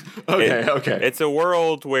 But Okay. It's a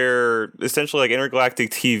world where essentially like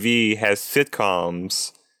intergalactic TV has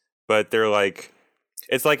sitcoms, but they're like,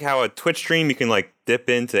 it's like how a Twitch stream you can like dip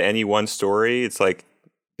into any one story. It's like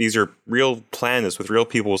these are real planets with real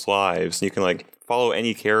people's lives, and you can like follow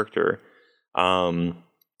any character. And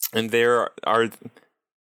there are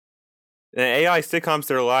AI sitcoms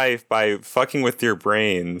their life by fucking with your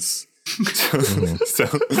brains. So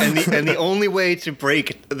And the only way to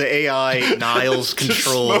break the AI Niles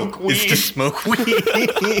control is to smoke weed.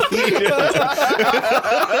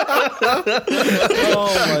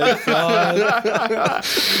 Oh my god.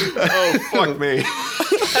 Oh, fuck me.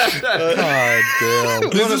 God damn.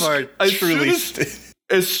 One of our as truly.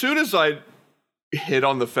 As soon as I hit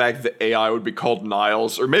on the fact that AI would be called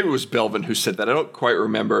Niles, or maybe it was Belvin who said that, I don't quite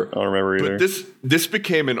remember. I don't remember either. But this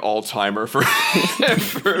became an all-timer for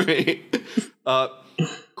for me.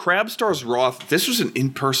 Crabstars Roth, this was an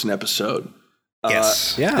in-person episode.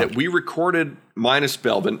 Yes. Yeah. That we recorded minus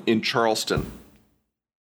Belvin in Charleston.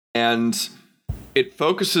 And it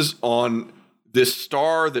focuses on this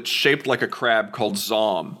star that's shaped like a crab called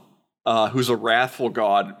Zom, who's a wrathful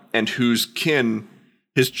god and whose kin,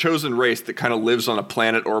 his chosen race that kind of lives on a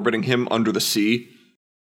planet orbiting him under the sea.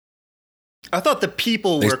 I thought the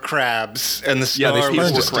people were crabs and the star these people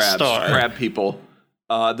was were just crabs, a star. crab people.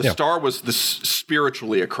 The star was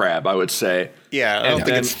spiritually a crab, I would say. Yeah, I don't think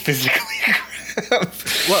then- it's physically a crab.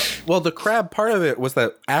 Well, the crab part of it was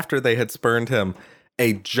that after they had spurned him,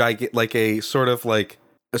 a giant, like a sort of like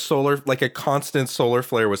a solar, like a constant solar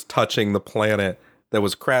flare was touching the planet that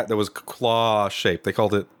was claw shaped. They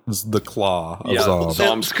called it the claw of Zom.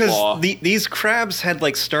 Zom's claw. Because these crabs had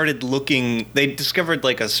like started looking, they discovered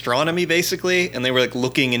like astronomy basically, and they were like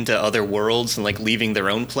looking into other worlds and like leaving their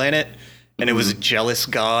own planet. And it was a jealous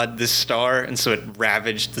god, this star, and so it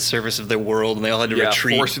ravaged the surface of their world, and they all had to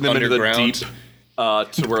retreat forcing them underground. into the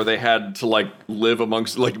deep, to where they had to like live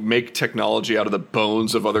amongst, like make technology out of the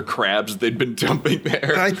bones of other crabs they'd been dumping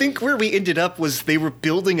there. I think where we ended up was they were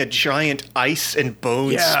building a giant ice and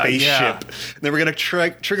bone spaceship. yeah. And they were going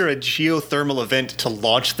to trigger a geothermal event to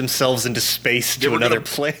launch themselves into space They to were another gonna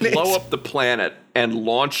planet. blow up the planet and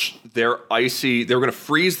launch their icy. They were going to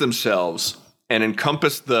freeze themselves and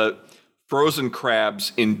encompass the frozen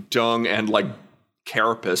crabs in dung and like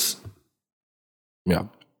carapace. Yeah.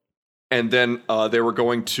 And then they were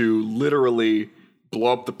going to literally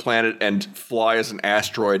blow up the planet and fly as an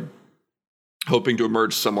asteroid, hoping to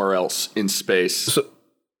emerge somewhere else in space.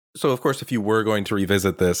 So of course, if you were going to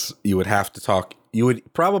revisit this, you would have to talk. You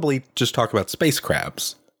would probably just talk about space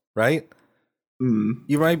crabs, right?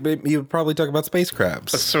 You would probably talk about space A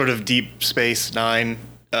crabs. sort of Deep Space Nine,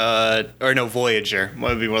 or no, Voyager.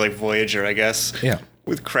 Might be more like Voyager, I guess. Yeah.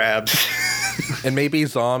 With crabs. And maybe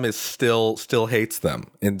Zom is still hates them,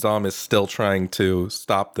 and Zom is still trying to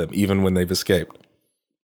stop them, even when they've escaped.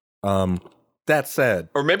 That said,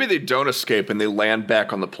 Or maybe they don't escape and they land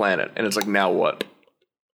back on the planet, and it's like, now what?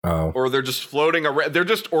 oh, Or they're just floating around. They're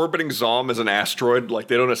just orbiting Zom as an asteroid. Like,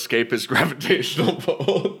 they don't escape his gravitational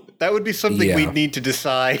pull. That would be something Yeah. we'd need to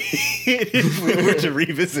decide if we were to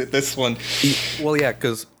revisit this one. well, yeah,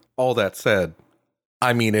 because all that said,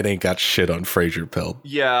 I mean, it ain't got shit on Fraser Pill.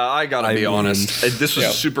 Yeah, I gotta I be mean- honest. This was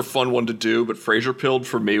a super fun one to do, but Fraser Pilled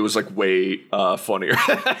for me was like way funnier.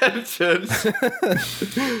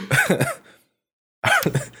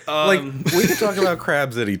 Like, we can talk about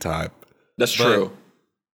crabs anytime. That's But- true.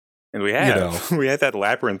 And we had we had that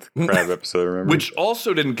labyrinth crab episode, remember? Which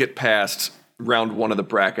also didn't get past round one of the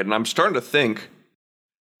bracket, and I'm starting to think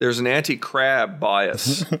there's an anti-crab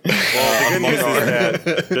bias. Well, the good news is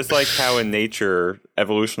that just like how in nature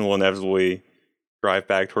evolution will inevitably drive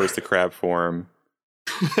back towards the crab form,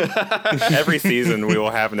 every season we will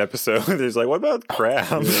have an episode. There's like, what about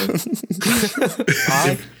crabs?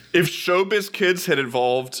 If Showbiz Kids had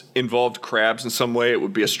involved crabs in some way, it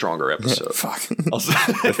would be a stronger episode. Fuck.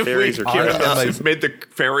 The fairies are crabs. Made the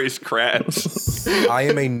fairies crabs. I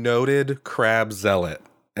am a noted crab zealot,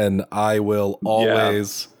 and I will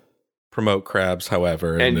always promote crabs.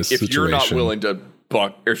 However, in And this if situation, you're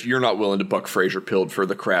not willing to buck Fraser Pilled for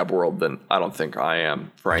the crab world, then I don't think I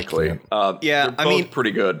am, frankly. Yeah, they're I both mean-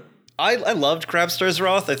 pretty good. I loved Crabstars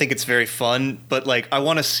Roth. I think it's very fun, but like I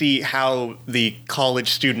want to see how the college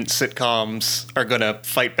student sitcoms are going to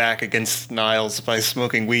fight back against Niles by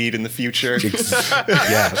smoking weed in the future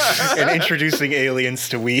yes, and introducing aliens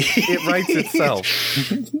to weed. it writes itself.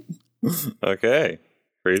 Okay.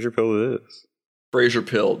 Fraser Pill it is. Fraser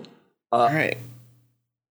Pilled. All right.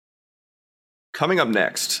 Coming up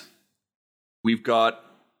next, we've got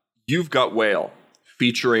You've Got Whale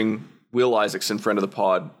featuring Will Isaacson, friend of the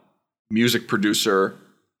pod, music producer,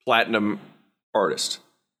 platinum artist,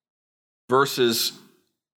 versus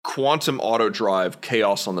Quantum Auto Drive,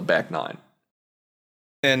 Chaos on the Back Nine.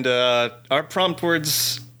 And our prompt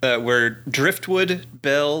words were Driftwood,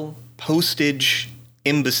 Bell, Postage,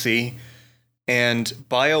 Embassy, and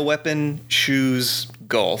Bioweapon, Shoes,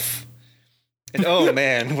 Golf. And oh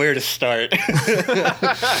man, where to start?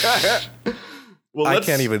 Well, I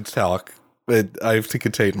can't even talk. I have to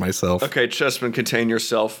contain myself. Okay, Chessman, contain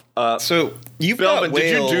yourself. So you've Belvin, got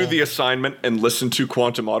Whale. did you do the assignment and listen to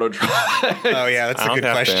Quantum Auto Drive? Oh yeah, that's I a don't good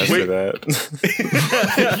have question. to answer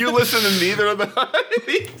that. You listen to neither of them.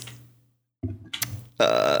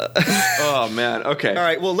 Oh man. Okay. All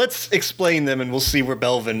right, well, let's explain them, and we'll see where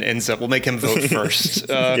Belvin ends up. We'll make him vote first.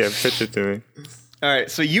 Yeah, pitch it to me. All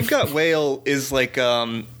right, so you've got Whale is like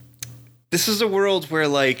this is a world where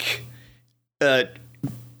like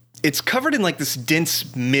it's covered in like this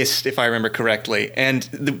dense mist, if I remember correctly, and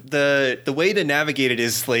the way to navigate it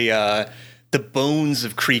is the bones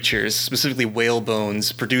of creatures, specifically whale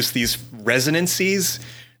bones, produce these resonances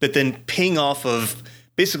that then ping off of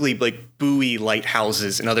basically like buoy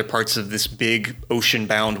lighthouses in other parts of this big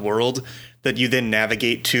ocean-bound world that you then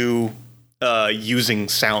navigate to using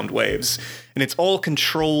sound waves. And it's all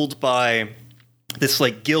controlled by this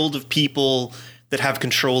like guild of people that have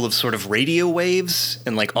control of sort of radio waves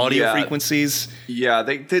and like audio frequencies. Yeah,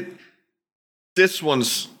 they this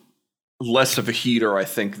one's less of a heater, I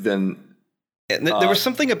think, than. And there was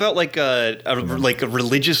something about like a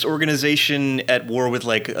religious organization at war with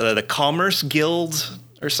like the Commerce Guild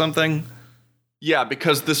or something. Yeah,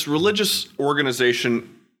 because this religious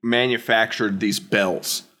organization manufactured these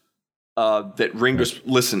bells that Ringo's.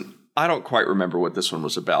 Listen, I don't quite remember what this one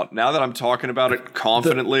was about. Now that I'm talking about it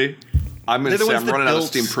confidently, I'm going to say I'm running out of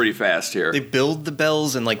steam pretty fast here. They build the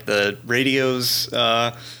bells and like the radios.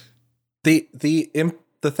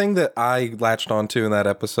 The thing that I latched onto in that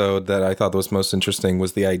episode that I thought was most interesting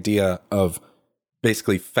was the idea of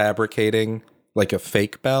basically fabricating like a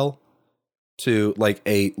fake bell to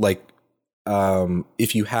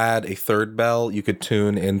if you had a third bell, you could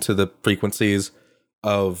tune into the frequencies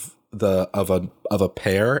of a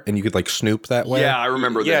pair, and you could like snoop that way. Yeah, I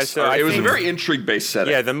remember Yeah, this. so It was a think- very intrigue-based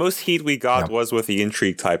setting. Yeah, the most heat we got was with the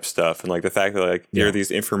intrigue type stuff, and like the fact that like there are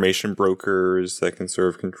these information brokers that can sort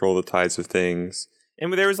of control the tides of things.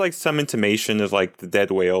 And there was like some intimation of like the dead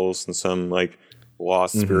whales and some like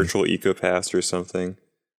lost spiritual ecopaths or something.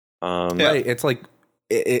 Right. It's like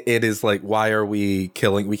it is like, why are we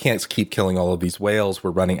killing? We can't keep killing all of these whales. We're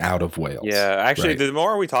running out of whales. Yeah, actually, Right. the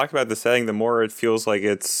more we talk about the setting, the more it feels like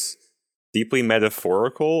it's deeply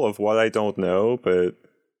metaphorical of what I don't know, but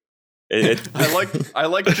it I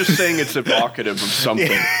like just saying it's evocative of something.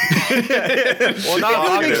 well, not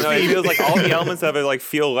evocative. No, it feels like all the elements of it like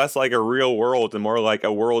feel less like a real world and more like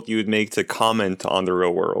a world you would make to comment on the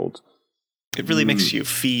real world, It really makes you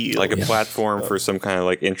feel like a platform for some kind of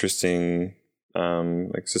like interesting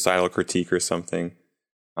like societal critique or something,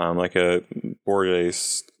 like a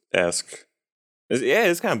Borges-esque. Yeah,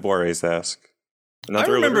 it's kind of Borges-esque. I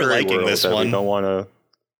remember literary liking world this that one. We don't want to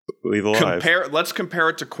leave alive. Let's compare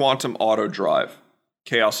it to Quantum Auto Drive,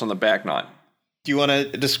 Chaos on the Back Nine. Do you want to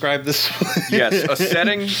describe this one? Yes, a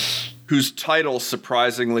setting whose title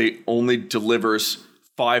surprisingly only delivers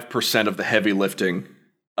 5% of the heavy lifting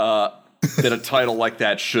that a title like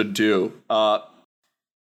that should do.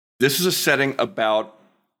 This is a setting about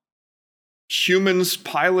humans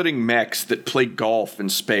piloting mechs that play golf in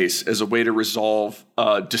space as a way to resolve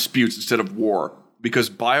disputes instead of war, because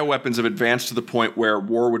bioweapons have advanced to the point where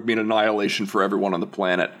war would mean annihilation for everyone on the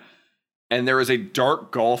planet. And there is a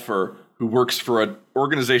dark golfer who works for an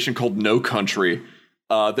organization called No Country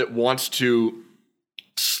that wants to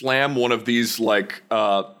slam one of these like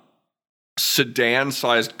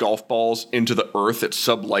sedan-sized golf balls into the earth at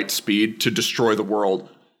sub-light speed to destroy the world,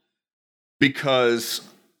 because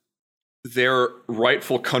their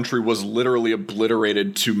rightful country was literally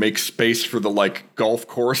obliterated to make space for the like golf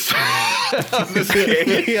course of this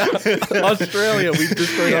game. Yeah. Australia. We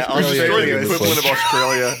destroyed Australia. Destroy the in this equivalent of one.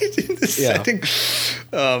 Australia. In this Yeah. setting.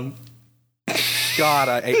 God,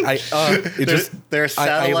 There are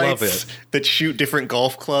I love satellites it. that shoot different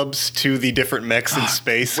golf clubs to the different mechs in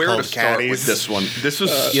space Where to called start caddies. with this one? This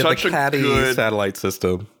was Yeah, such the a Caddy good satellite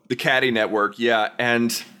system. the Caddy network, yeah,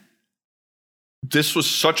 and this was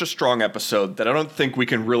such a strong episode that I don't think we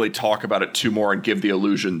can really talk about it too more and give the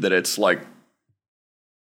illusion that it's like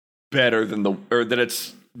better than that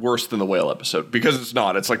it's worse than the whale episode, because it's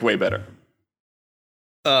not. It's like way better.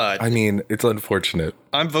 I mean, it's unfortunate.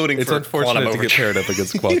 I'm voting It's for unfortunate Quantum to get Overdrive. paired up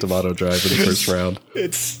against Quantum Auto Drive in the first round.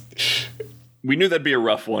 It's We knew that'd be a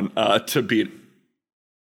rough one to beat.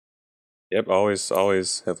 Yep,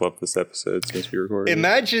 always have loved this episode since we recorded.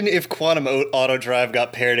 Imagine if Quantum Auto Drive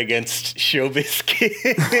got paired against Show Biscuit.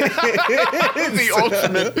 the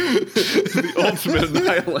ultimate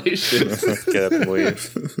annihilation. Get up, please.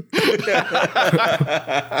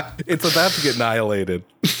 It's about to get annihilated,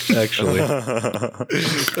 actually.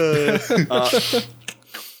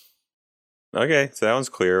 Okay, so that one's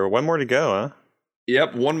clear. One more to go, huh?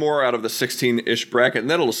 Yep, one more out of the 16-ish bracket, and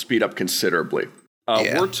that'll speed up considerably.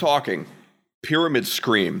 We're talking Pyramid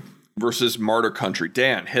Scream versus Martyr Country.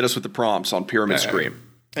 Dan, hit us with the prompts on Pyramid Scream.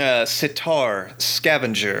 Sitar,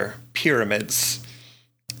 Scavenger, Pyramids.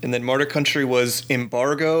 And then Martyr Country was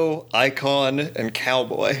Embargo, Icon, and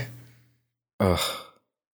Cowboy. Ugh.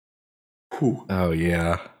 Oh,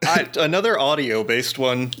 yeah. Another audio-based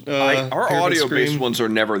one. Our Pyramid audio-based Scream. ones are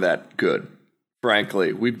never that good,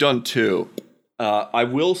 frankly. We've done two. I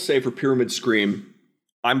will say for Pyramid Scream,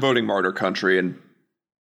 I'm voting Martyr Country, and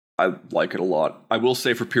I like it a lot. I will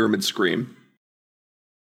say for Pyramid Scream,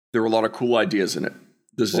 there were a lot of cool ideas in it.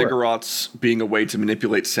 The ziggurats being a way to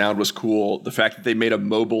manipulate sound was cool. The fact that they made a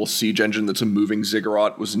mobile siege engine that's a moving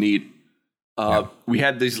ziggurat was neat. We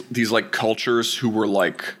had these like cultures who were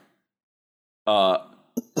like,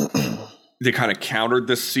 they kind of countered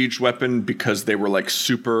this siege weapon because they were like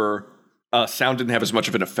super. Sound didn't have as much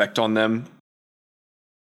of an effect on them.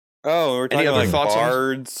 Oh, we're talking other like thoughts on-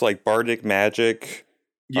 bards, like bardic magic.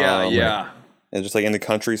 Yeah. And just like in the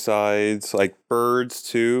countrysides, like birds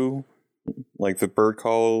too. Like the bird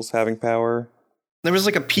calls having power. There was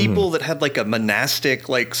like a people that had like a monastic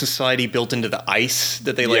like society built into the ice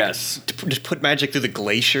that they like Yes. just put magic through the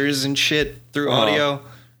glaciers and shit through audio.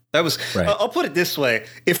 That was. Right. I'll put it this way: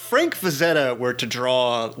 if Frank Fazetta were to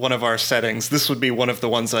draw one of our settings, this would be one of the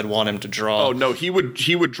ones I'd want him to draw. Oh no, he would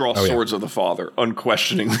draw yeah. Swords of the Father,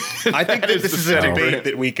 unquestioningly. I think that this is a setting. debate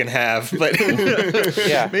that we can have, but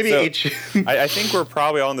Yeah, maybe so each. I think we're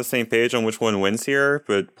probably all on the same page on which one wins here,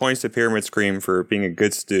 but points to Pyramid Scream for being a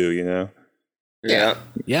good stew, you know? Yeah.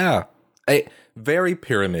 Yeah. Very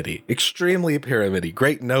pyramidy. Extremely pyramidy.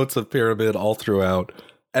 Great notes of pyramid all throughout.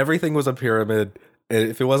 Everything was a pyramid.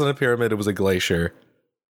 If it wasn't a pyramid, it was a glacier.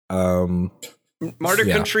 Martyr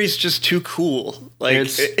yeah. Country's just too cool. Like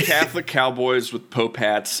It's Catholic cowboys with Pope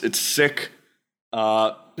hats. It's sick.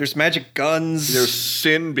 there's magic guns. There's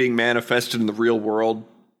sin being manifested in the real world.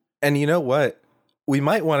 And you know what? We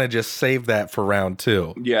might want to just save that for round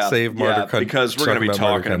 2. Yeah, Save Martyr Country. because we're going to be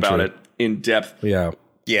talking about it in depth. Yeah.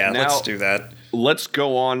 yeah, Now- let's do that. Let's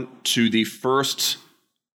go on to the first.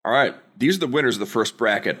 All right, these are the winners of the first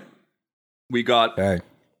bracket. We got Okay.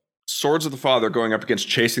 Swords of the Father going up against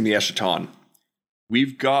Chasing the Eschaton.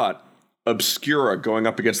 We've got Obscura going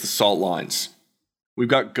up against the Salt Lines. We've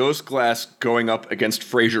got Ghost Glass going up against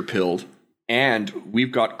Fraser Pilled. And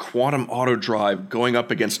we've got Quantum Auto Drive going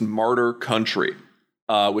up against Martyr Country,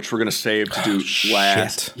 which we're going to save to do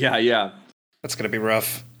last. shit. Yeah. That's gonna be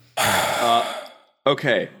rough.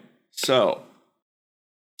 Okay, so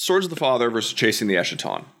Swords of the Father versus Chasing the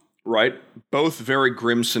Eschaton, right? Both very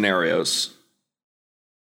grim scenarios.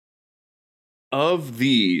 Of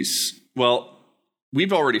these, well,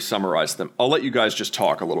 we've already summarized them. I'll let you guys just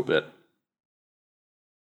talk a little bit.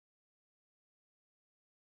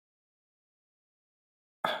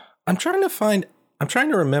 I'm trying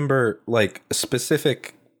to remember like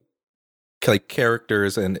specific like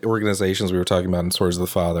characters and organizations we were talking about in Swords of the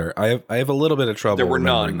Father. I have a little bit of trouble There were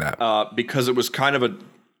remembering none, that. because it was kind of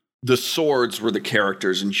the swords were the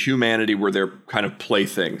characters and humanity were their kind of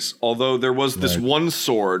playthings. Although there was this one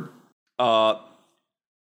sword, who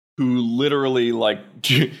literally like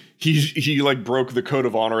he like broke the code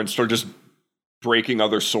of honor and started just breaking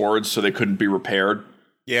other swords so they couldn't be repaired.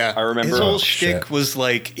 Yeah, I remember- his whole Oh, shtick shit. was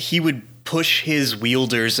like he would push his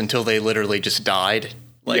wielders until they literally just died.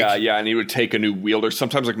 Like yeah, and he would take a new wielder,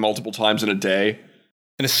 sometimes like multiple times in a day.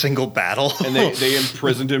 in a single battle. And they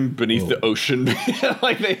imprisoned him beneath the ocean.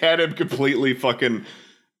 Like they had him completely fucking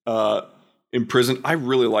imprisoned. I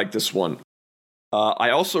really like this one.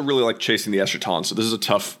 I also really like Chasing the Eschaton, so this is a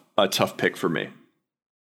tough pick for me.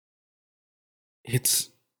 It's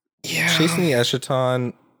yeah. Chasing the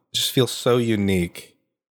Eschaton just feels so unique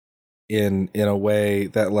in a way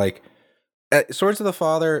that like Swords of the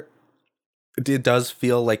Father, it does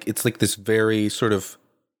feel like it's like this very sort of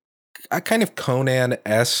a kind of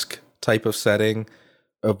Conan-esque type of setting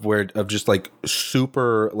of just like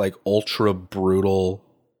super like ultra brutal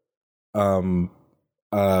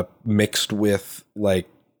mixed with like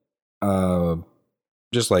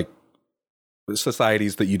just like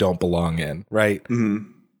societies that you don't belong in, right?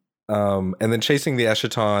 Mm-hmm. And then Chasing the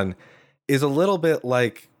Eschaton is a little bit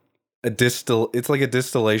like it's like a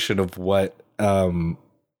distillation of what a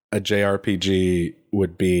JRPG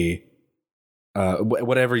would be,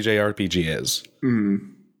 what every JRPG is.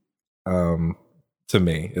 To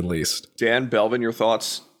me, at least. Dan, Belvin, your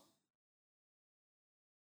thoughts?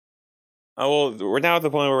 Oh, well, we're now at the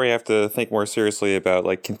point where we have to think more seriously about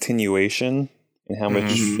like continuation and how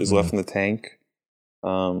much is left in the tank.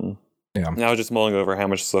 Now just mulling over how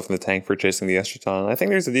much is left in the tank for chasing the Eschaton. I think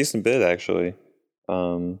there's a decent bit, actually.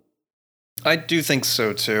 I do think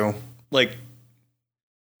so too. Like,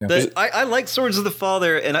 I like Swords of the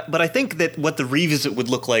Father, but I think that what the revisit would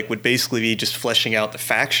look like would basically be just fleshing out the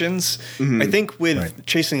factions. I think with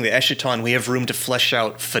Chasing the Eschaton, we have room to flesh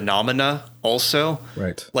out phenomena also.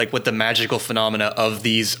 Right. Like what the magical phenomena of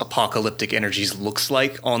these apocalyptic energies looks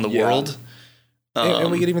like on the world. And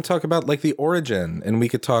we could even talk about like the origin, and we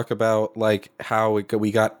could talk about like how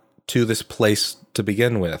we got to this place to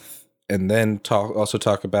begin with, and then also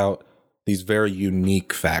talk about these very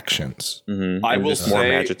unique factions. I will say more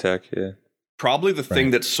Magitech, probably the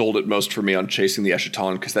thing that sold it most for me on Chasing the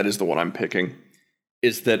Eschaton, because that is the one I'm picking,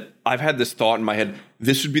 is that I've had this thought in my head,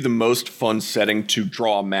 this would be the most fun setting to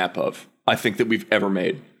draw a map of, I think, that we've ever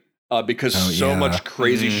made. Because so much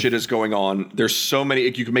crazy shit is going on. There's so many,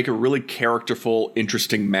 you can make a really characterful,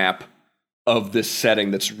 interesting map of this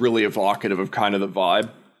setting that's really evocative of kind of the vibe.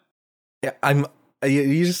 Yeah,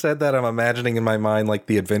 you just said that. I'm imagining in my mind like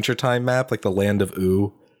the Adventure Time map, like the Land of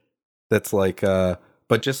Oo. That's like,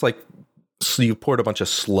 but just like, so you poured a bunch of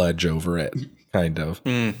sludge over it, kind of.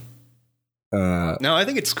 No, I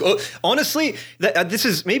think it's cool. Honestly, this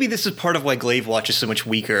is part of why Glaive Watch is so much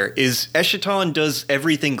weaker. Is Eschaton does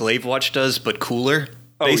everything Glaive Watch does, but cooler,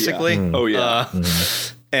 basically.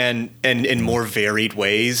 And in more varied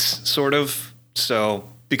ways, sort of. So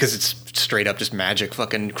because it's straight up just magic,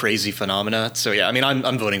 fucking crazy phenomena. So yeah, I mean,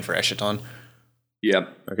 I'm voting for Eschaton. Yep.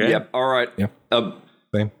 Okay. Yep. All right. Yep.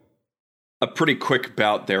 Same. A pretty quick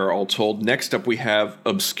bout there, all told. Next up, we have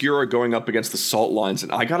Obscura going up against the Salt Lines,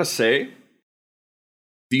 and I gotta say,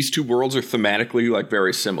 these two worlds are thematically like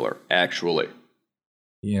very similar, actually.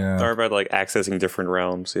 Yeah. They're about like accessing different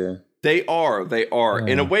realms, They are.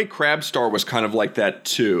 In a way, Crabstar was kind of like that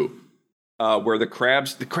too, where the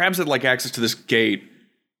crabs had like access to this gate,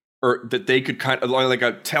 or that they could kind of like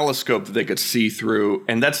a telescope that they could see through,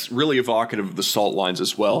 and that's really evocative of the Salt Lines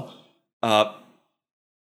as well.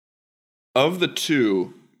 Of the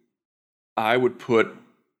two, I would put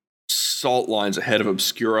Salt Lines ahead of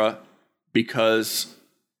Obscura, because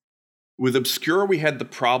with Obscura we had the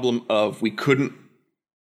problem of we couldn't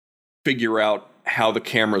figure out how the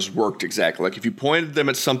cameras worked exactly. Like if you pointed them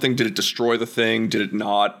at something, did it destroy the thing? Did it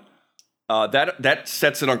not? That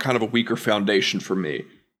sets it on kind of a weaker foundation for me.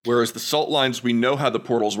 Whereas the Salt Lines, we know how the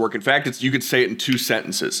portals work. In fact, you could say it in 2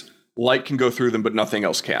 sentences. Light can go through them, but nothing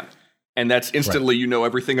else can. And that's instantly, you know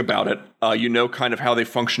everything about it. You know kind of how they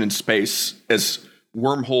function in space as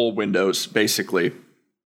wormhole windows, basically.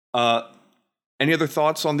 Any other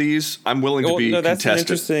thoughts on these? I'm willing to be contested.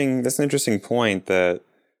 That's an interesting point, that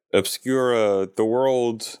Obscura, the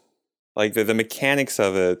world, like the mechanics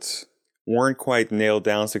of it weren't quite nailed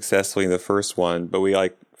down successfully in the first one, but we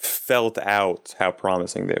like felt out how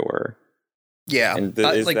promising they were. Yeah. And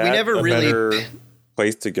like we never really better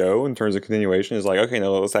place to go in terms of continuation? Is like, okay,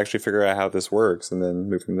 no, let's actually figure out how this works and then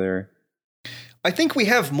move from there. I think we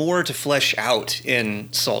have more to flesh out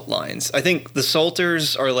in Salt Lines. I think the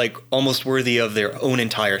Salters are like almost worthy of their own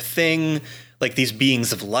entire thing. Like these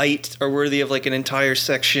beings of light are worthy of like an entire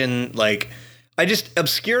section. Like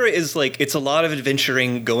Obscura is like, it's a lot of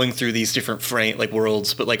adventuring going through these different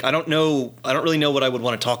worlds, but like I don't really know what I would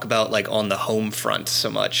want to talk about like on the home front so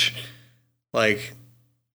much. Like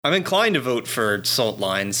I'm inclined to vote for Salt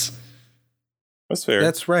Lines. That's fair.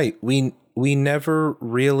 That's right. We never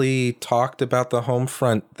really talked about the home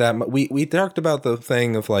front that much. We talked about the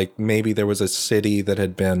thing of like maybe there was a city that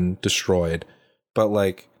had been destroyed, but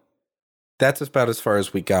like that's about as far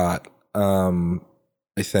as we got. I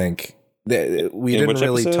think we didn't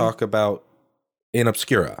really talk about in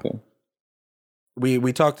Obscura. Okay.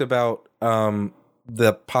 We talked about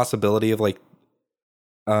the possibility of like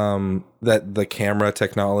that the camera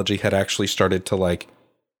technology had actually started to like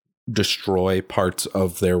destroy parts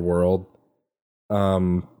of their world.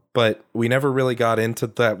 But we never really got into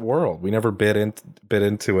that world. We never bit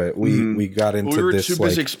into it. We got into this. We were too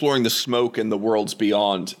busy exploring the smoke and the worlds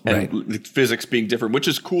beyond, and the physics being different, which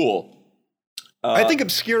is cool. I think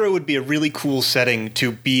Obscura would be a really cool setting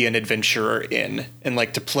to be an adventurer in, and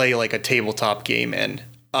like to play like a tabletop game in.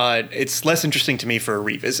 It's less interesting to me for a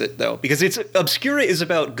revisit though, because Obscura is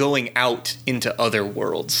about going out into other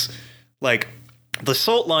worlds. Like The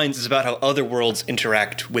Salt Lines is about how other worlds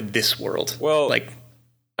interact with this world. Well, like,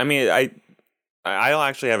 I mean, I don't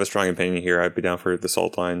actually have a strong opinion here. I'd be down for the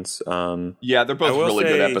Salt Lines. Yeah, they're both really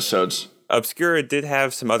good say episodes. Obscura did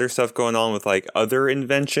have some other stuff going on with like other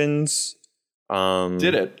inventions.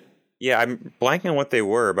 Did it? Yeah, I'm blanking on what they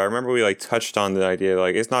were, but I remember we like touched on the idea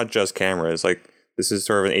like it's not just cameras. Like this is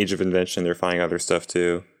sort of an age of invention. They're finding other stuff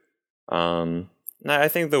too. I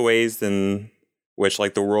think the ways in which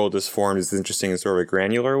like the world is formed is interesting in sort of a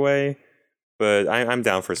granular way, but I'm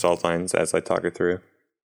down for Salt Lines as I talk it through.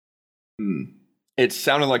 It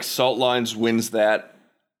sounded like Salt Lines wins that.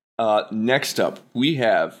 Next up, we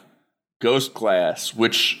have Ghost Glass,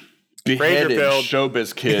 which beheaded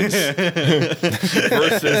Showbiz Kids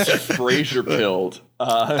versus Frasier Pilled.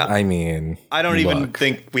 I mean, I don't even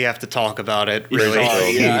think we have to talk about it, really.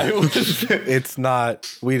 It's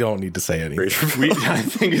not. We don't need to say anything. I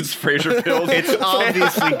think it's Frasier Pilled. It's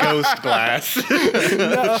obviously Ghost Glass.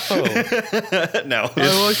 No.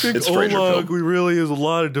 I think it's Frasier Pilled. we really is a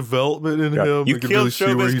lot of development in him. You We can killed really see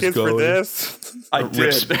where Showbiz he's Kids going. for this? I did.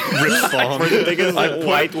 Rips Fong. For the biggest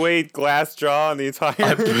lightweight glass jaw in the entire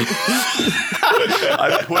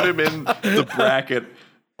I put him in the bracket.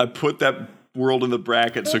 I put that world in the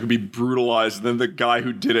bracket so it could be brutalized, and then the guy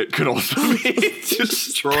who did it could also be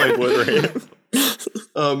destroyed.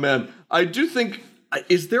 Oh man, I do think.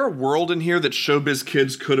 Is there a world in here that Showbiz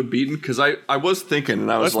Kids could have beaten? Because I was thinking,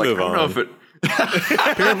 and I was Let's like, I don't know if it.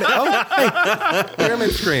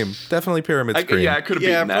 Pyramid Scream. Definitely Pyramid Scream. Yeah, it could have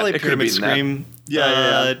beaten that. Probably It could have Pyramid beaten that. Scream.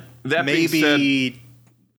 Yeah. That maybe. being said,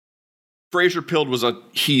 Frasier Pilled was a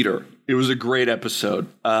heater. It was a great episode.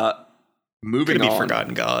 Moving Could be on.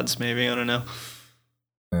 Forgotten Gods, maybe. I don't know.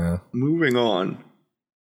 Yeah. Moving on.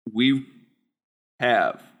 We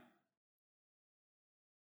have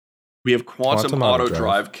Quantum Auto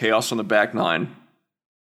Drive, Chaos on the Back Nine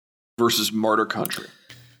versus Martyr Country.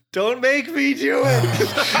 Don't make me do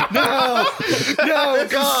it. No,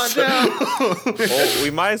 God, no. Well, we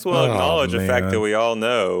might as well acknowledge the fact man. that we all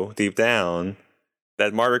know deep down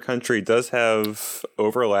that Martyr Country does have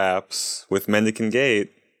overlaps with Mendicant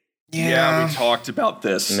Gate. Yeah, we talked about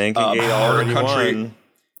this. Mendicant Gate already won.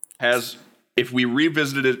 Has, if we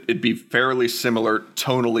revisited it, it'd be fairly similar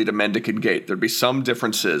tonally to Mendicant Gate. There'd be some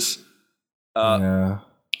differences. Yeah.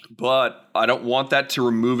 But I don't want that to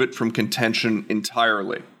remove it from contention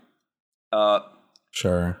entirely.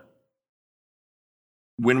 Sure.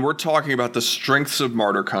 When we're talking about the strengths of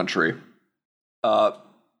Martyr Country,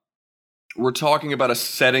 we're talking about a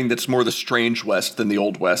setting that's more the Strange West than the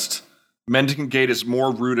Old West. Mendicant Gate is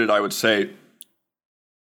more rooted, I would say,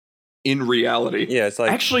 in reality. Yeah, it's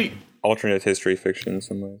like actually alternate history fiction in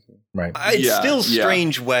some ways. Right. It's still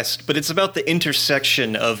Strange West, but it's about the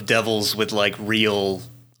intersection of devils with like real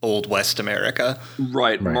Old West America.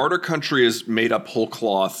 Right. Martyr Country is made up whole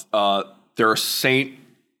cloth. There are saint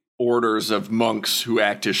orders of monks who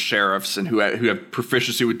act as sheriffs and who have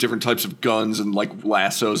proficiency with different types of guns and like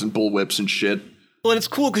lassos and bullwhips and shit. Well, and it's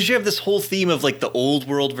cool because you have this whole theme of like the old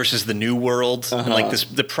world versus the new world, and like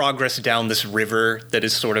the progress down this river that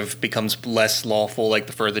is sort of becomes less lawful like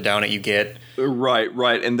the further down it you get. Right.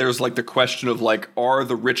 And there's like the question of like, are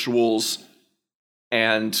the rituals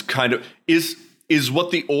and kind of is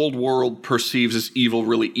what the old world perceives as evil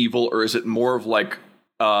really evil, or is it more of like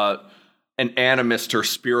an animist or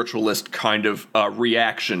spiritualist kind of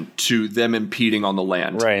reaction to them impeding on the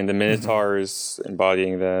land? Right, and the Minotaur is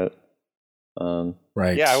embodying that.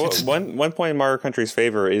 Right. Yeah, one point in Martyr Country's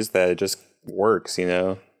favor is that it just works, you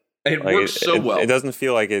know? It works so well. It doesn't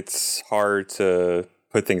feel like it's hard to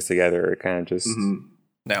put things together. It kind of just...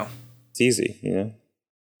 No. It's easy, you know?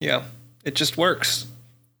 Yeah. It just works.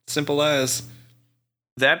 Simple as.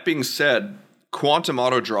 That being said, Quantum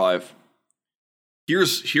Auto Drive,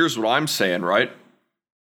 here's what I'm saying, right?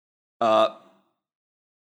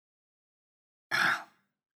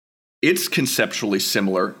 It's conceptually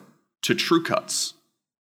similar to True Cuts,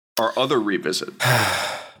 our other revisit.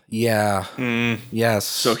 Yeah. Yes.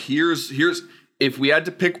 So here's if we had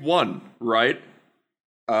to pick one, right?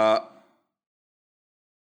 Oh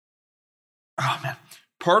man.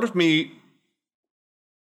 Part of me,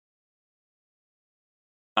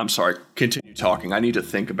 I'm sorry, continue talking. I need to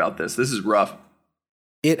think about this. This is rough.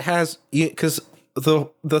 It has, because the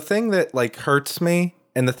thing that like hurts me,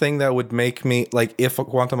 and the thing that would make me like, if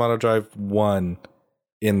Quantum Auto Drive won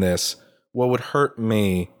in this, what would hurt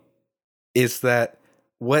me is that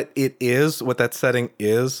what that setting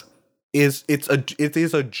is it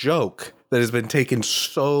is a joke that has been taken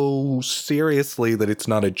so seriously that it's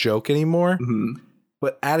not a joke anymore.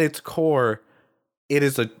 But at its core,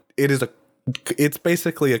 it's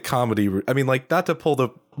basically a comedy. I mean, like not to pull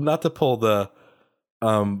the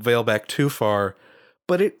veil back too far,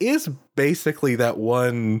 but it is basically that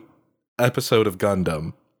one episode of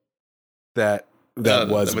Gundam that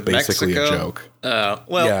was with basically Mexico? a joke.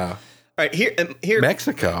 Well, Yeah, all right. Here,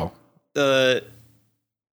 Mexico. the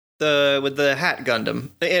with the hat Gundam.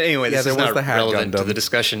 Anyway, this there is was not the hat relevant to Gundam. the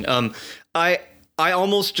discussion. I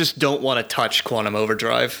almost just don't want to touch Quantum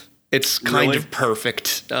Overdrive. It's kind Really? of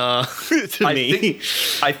perfect to me.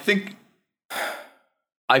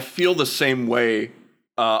 I feel the same way,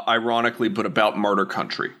 ironically, but about Martyr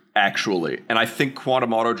Country, actually. And I think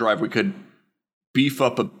Quantum Auto Drive we could beef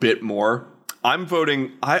up a bit more. I'm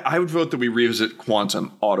voting, I would vote that we revisit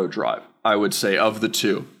Quantum Auto Drive, I would say, of the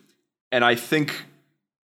two. And I think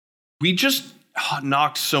we just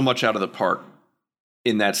knocked so much out of the park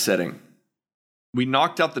in that setting. We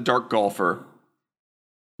knocked out the Dark Golfer.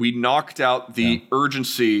 We knocked out the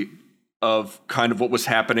urgency of kind of what was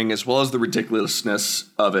happening, as well as the ridiculousness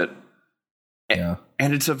of it. Yeah.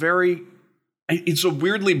 And it's a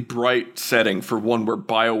weirdly bright setting for one where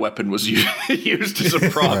bioweapon was used as a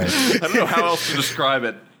prop. Right. I don't know how else to describe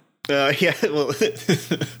it. Yeah, well,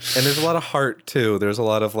 And there's a lot of heart too. There's a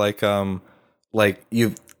lot of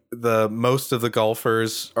most of the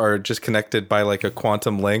golfers are just connected by like a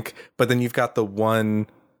quantum link, but then you've got the one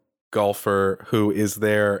golfer who is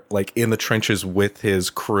there like in the trenches with his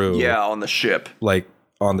crew. Yeah, on the ship. Like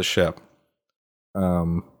on the ship.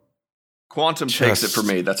 Quantum takes it for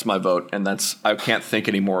me. That's my vote, and I can't think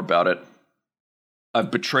any more about it. I've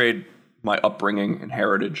betrayed my upbringing and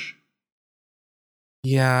heritage.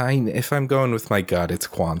 Yeah, if I'm going with my gut, it's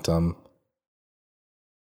Quantum.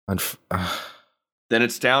 Then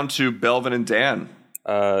it's down to Belvin and Dan.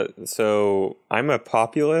 So I'm a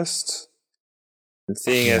populist, and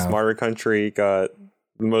seeing as Martyr Country got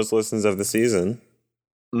the most listens of the season,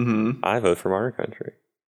 I vote for Martyr Country.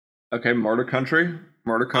 Okay, Martyr Country.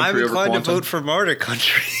 Martyr Country I'm over inclined Quantum. to vote for Martyr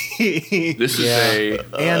Country. This is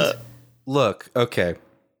and look, okay.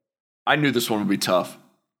 I knew this one would be tough.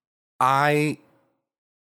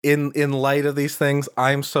 In light of these things,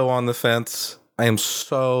 I'm so on the fence. I am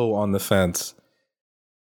so on the fence.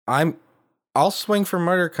 I'll swing for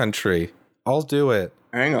Murder Country. I'll do it.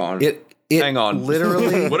 Hang on. Hang on.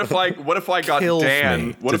 Literally. What if I got kills Dan?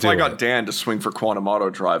 me What to if I do got it. Dan to swing for Quantum Auto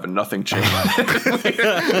Drive and nothing changed? Dan,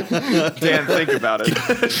 think about it.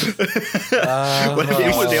 What if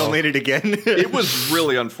you stalemated again? It was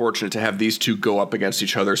really unfortunate to have these two go up against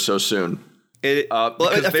each other so soon.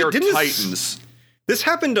 Because they're titans. This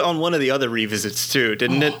happened on one of the other revisits too,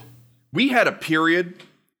 didn't it? We had a period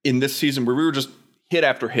in this season where we were just hit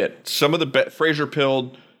after hit. Some of the Fraser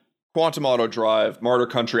Pilled, Quantum Auto Drive, Martyr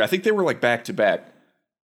Country. I think they were like back to back.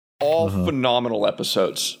 All phenomenal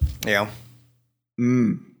episodes. Yeah.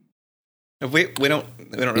 We don't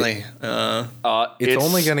really. It's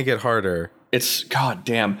only going to get harder. It's god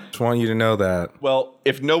damn. Just want you to know that. Well,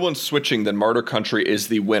 if no one's switching, then Martyr Country is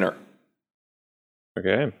the winner.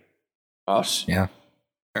 Okay. Us. Yeah.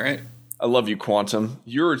 All right. I love you, Quantum.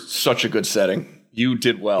 You're such a good setting. You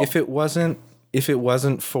did well. If it wasn't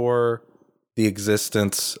for the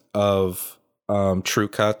existence of True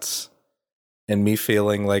Cuts and me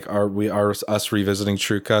feeling like us revisiting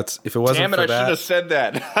True Cuts, if it wasn't Damn it, for I that, should have said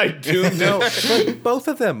that. I do know. but both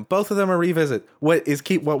of them are revisit.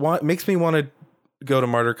 What makes me want to go to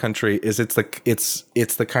Martyr Country is it's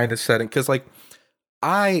the kind of setting, because like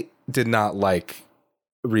I did not like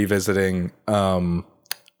revisiting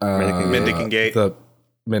Mendicant Gate. The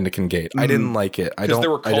Mendicant Gate. I didn't like it. Because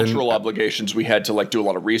there were cultural obligations. We had to like do a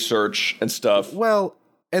lot of research and stuff. Well,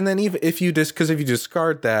 and then even if you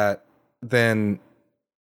discard that, then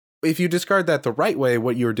if you discard that the right way,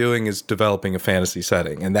 what you're doing is developing a fantasy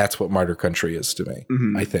setting, and that's what Martyr Country is to me.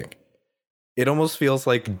 I think it almost feels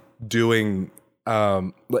like doing.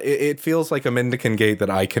 It feels like a Mendicant Gate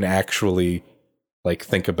that I can actually like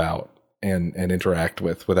think about and interact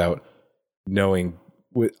with without knowing.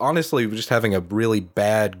 Honestly, just having a really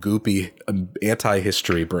bad, goopy,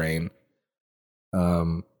 anti-history brain.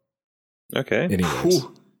 Okay. Anyways.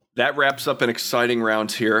 Whew. That wraps up an exciting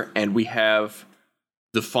round here, and we have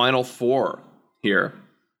the final four here.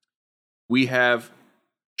 We have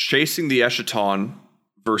Chasing the Eschaton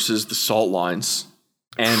versus the Salt Lines,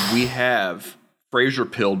 and we have Fraser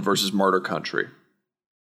Pilled versus Martyr Country.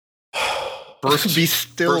 First, be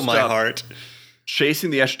still first my up, heart.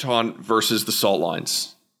 Chasing the Eschaton versus the Salt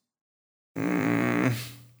Lines.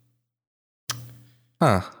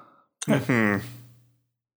 Huh.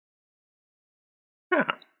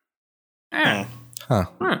 Huh.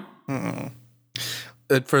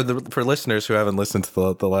 For listeners who haven't listened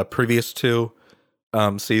to the previous two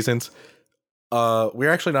seasons, we're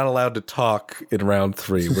actually not allowed to talk in round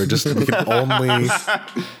 3. We can only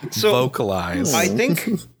vocalize. I think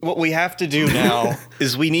what we have to do now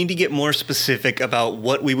is we need to get more specific about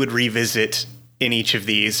what we would revisit in each of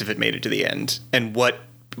these if it made it to the end, and what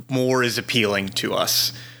more is appealing to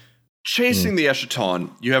us. Chasing the Eschaton,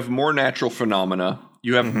 you have more natural phenomena.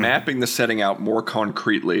 You have mapping the setting out more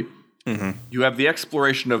concretely. You have the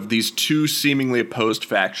exploration of these two seemingly opposed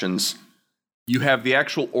factions. You have the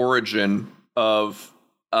actual origin of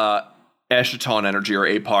Eschaton energy or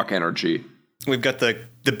APOC energy. We've got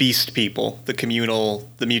the beast people, the communal,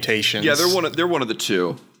 the mutations. Yeah, they're one of the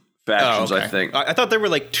two factions, I think. I thought there were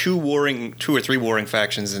like 2 or 3 warring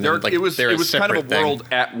factions, and then, like, it was kind of a thing. world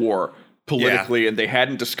at war politically, and they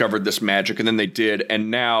hadn't discovered this magic, and then they did, and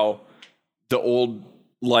now the old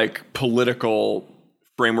like political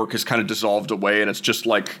framework is kind of dissolved away, and it's just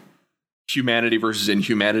like humanity versus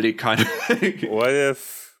inhumanity kind of thing. What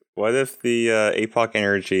if the APOC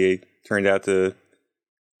energy turned out to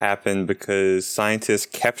happen because scientists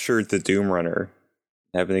captured the Doom Runner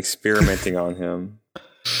and have been experimenting on him?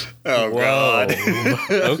 Oh, God.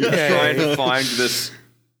 Okay. Trying to find this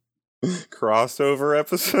crossover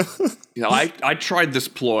episode. I tried this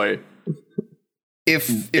ploy If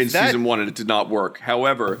in that, season 1 and it did not work.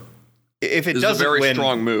 However, if it this is a doesn't very win,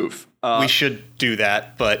 strong move. we should do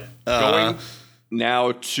that. But Going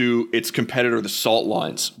now to its competitor, the Salt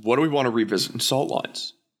Lines. What do we want to revisit in Salt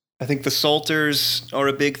Lines? I think the Salters are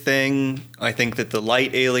a big thing. I think that the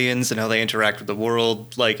light aliens and how they interact with the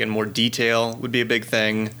world, like in more detail, would be a big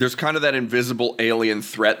thing. There's kind of that invisible alien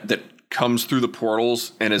threat that comes through the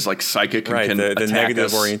portals and is like psychic and Right, can the attack negative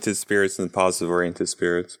us. oriented spirits and the positive oriented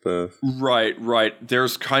spirits both. Right.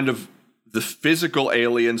 There's kind of the physical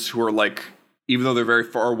aliens who are like, even though they're very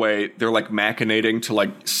far away, they're like machinating to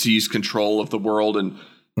like seize control of the world and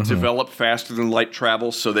develop faster than light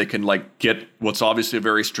travel, so they can like get what's obviously a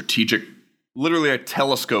very strategic, literally a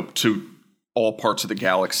telescope to all parts of the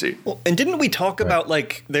galaxy. Well, and didn't we talk about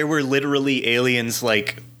like there were literally aliens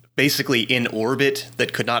like basically in orbit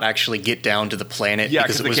that could not actually get down to the planet Yeah,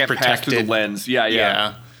 because because it they was can't protected? pass through the lens.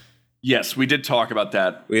 Yeah. Yes, we did talk about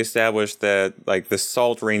that. We established that like the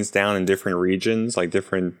salt rains down in different regions, like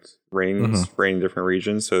different rains rain in different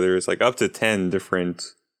regions. So there's like up to 10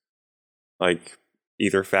 different like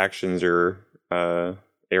either factions or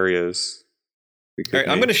areas. All right,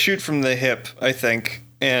 I'm going to shoot from the hip, I think,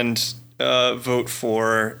 and vote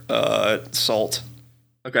for Salt.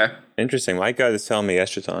 Okay. Interesting. My gut is telling me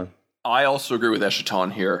Eschaton. I also agree with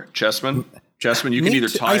Eschaton here. Chessman, you can either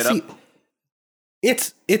tie it up.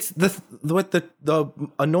 It's the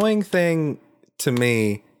annoying thing to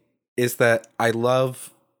me is that I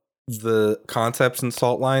love the concepts in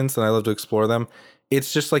Salt Lines and I love to explore them.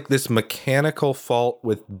 It's just like this mechanical fault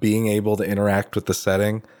with being able to interact with the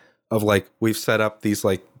setting of like we've set up these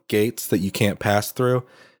like gates that you can't pass through,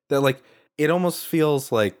 that like it almost feels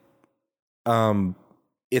like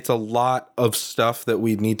it's a lot of stuff that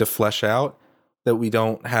we need to flesh out that we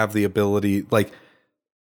don't have the ability, like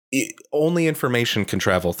only information can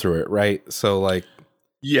travel through it, right? So like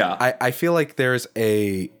Yeah. I feel like there's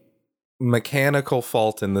a mechanical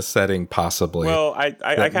fault in the setting possibly. Well, I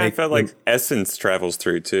kind of felt like essence travels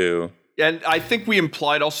through too. And I think we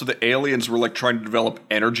implied also that aliens were like trying to develop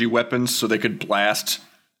energy weapons so they could blast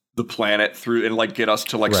the planet through and like get us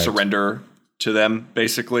to like surrender to them,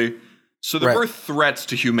 basically. So there were threats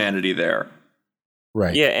to humanity there.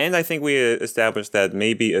 Right. Yeah, and I think we established that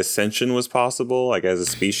maybe ascension was possible, like as a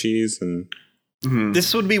species, and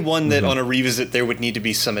This would be one that on a revisit there would need to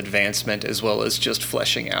be some advancement as well as just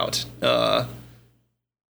fleshing out.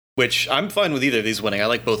 Which I'm fine with either of these winning. I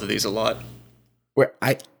like both of these a lot. Where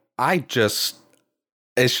I just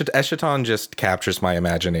Eschaton just captures my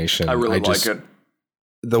imagination. I really like it.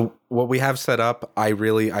 What we have set up, I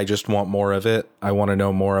just want more of it. I want to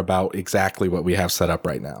know more about exactly what we have set up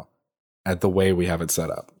right now, at the way we have it set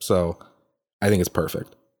up. So I think it's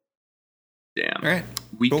perfect. Damn. All right.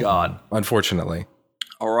 We got. Unfortunately.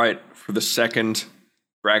 All right. For the second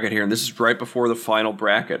bracket here, and this is right before the final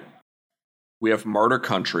bracket, we have Martyr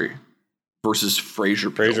Country versus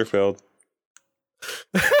Fraserfield.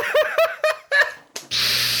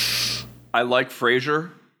 I like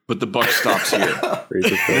Frasier, but the buck stops here.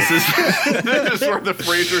 This is where the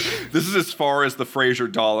Frasier. This is as far as the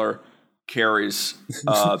Frasier dollar carries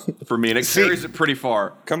for me, and it carries it pretty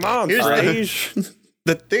far. Come on, Frasier.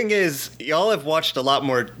 The thing is, y'all have watched a lot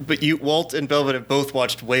more, but Walt and Velvet have both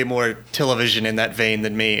watched way more television in that vein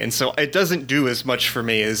than me, and so it doesn't do as much for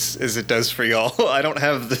me as it does for y'all. I don't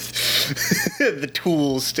have the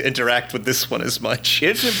tools to interact with this one as much.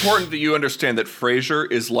 It's important that you understand that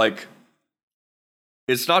Frasier is like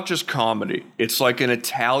it's not just comedy. It's like an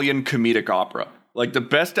Italian comedic opera. Like the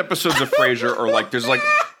best episodes of Frasier are like there's like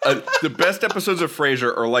the best episodes of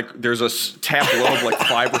Frasier are like there's a tableau of like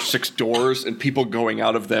 5 or 6 doors and people going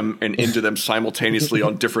out of them and into them simultaneously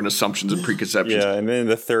on different assumptions and preconceptions. Yeah, and then in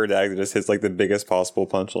the third act, it just hits like the biggest possible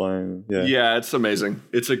punchline. Yeah, it's amazing.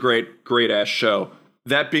 It's a great ass show.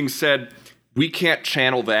 That being said, we can't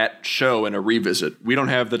channel that show in a revisit. We don't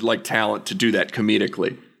have the like talent to do that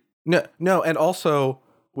comedically. No, and also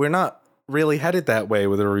we're not really headed that way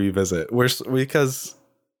with a revisit. Because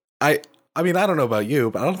I mean, I don't know about you,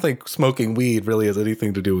 but I don't think smoking weed really has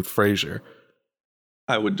anything to do with Frasier.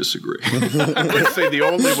 I would disagree. I would say the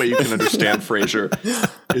only way you can understand Frasier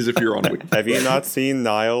is if you're on weed. Have you not seen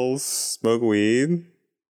Niles smoke weed?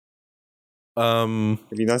 Have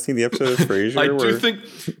you not seen the episode of Frasier? I do think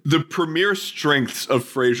the premier strengths of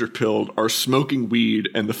Frasier Pilled are smoking weed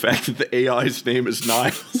and the fact that the AI's name is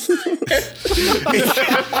Niles.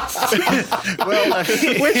 Well,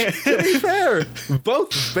 which, to be fair,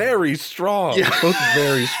 both very strong. Yeah. Both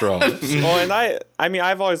very strong. Well, and I mean,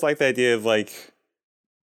 I've always liked the idea of like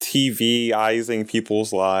TVizing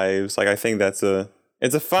people's lives. Like, I think it's a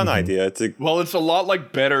fun idea. Well, it's a lot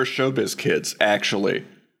like Better Showbiz Kids, actually.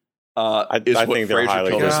 I think they're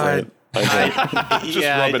highly different.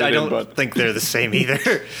 I don't think they're the same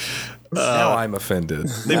either. Now I'm offended.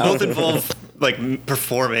 They both involve like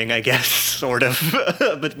performing, I guess, sort of,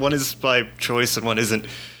 but one is by choice and one isn't.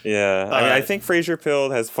 Yeah, I mean, I think Frasier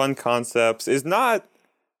Pilled has fun concepts. Is not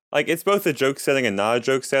like it's both a joke setting and not a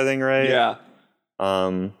joke setting, right? Yeah.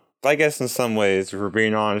 But I guess in some ways, if we're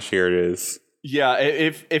being honest, here it is. Yeah,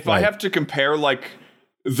 if I have to compare like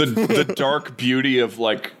the dark beauty of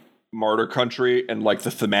like Martyr Country and like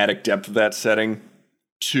the thematic depth of that setting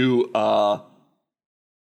to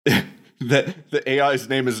the AI's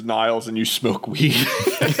name is Niles and you smoke weed.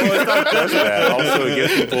 Well, it's not just that. Also, it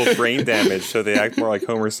gives people brain damage, so they act more like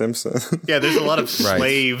Homer Simpson. Yeah, there's a lot of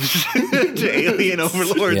slaves to alien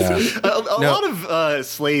overlords. Yeah. A lot of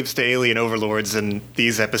slaves to alien overlords in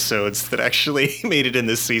these episodes that actually made it in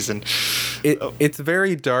this season. It's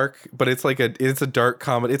very dark, but it's a dark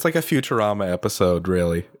comedy. It's like a Futurama episode,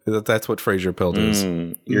 really. That's what Frasier Pilled is.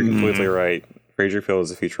 You're completely right. Frasier Pilled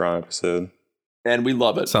is a Futurama episode. And we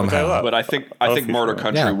love it. Somehow. But I think love Martyr Futurama.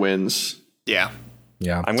 Country wins. Yeah.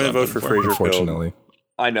 Yeah. I'm going to vote for Frasier Pilled. Unfortunately.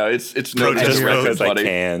 I know, it's no Just disrespect, because I buddy.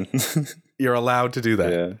 can. You're allowed to do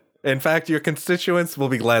that. Yeah. In fact, your constituents will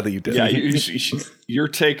be glad that you did. Yeah, you're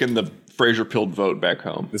taking the Frasier Pilled vote back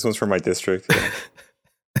home. This one's from my district.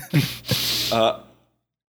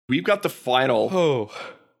 We've got the final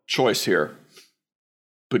choice here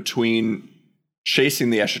between Chasing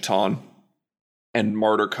the Eschaton and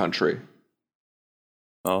Martyr Country.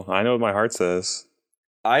 Oh, I know what my heart says.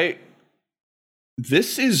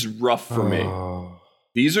 This is rough for me.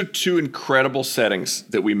 These are two incredible settings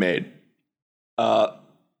that we made.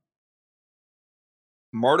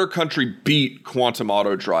 Martyr Country beat Quantum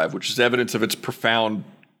Auto Drive, which is evidence of its profound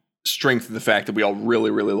strength in the fact that we all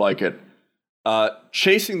really, really like it.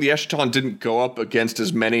 Chasing the Eschaton didn't go up against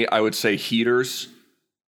as many, I would say, heaters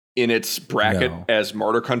in its bracket as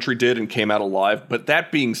Martyr Country did and came out alive. But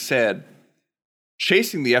that being said,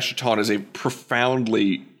 Chasing the Eschaton is a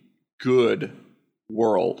profoundly good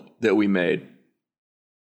world that we made.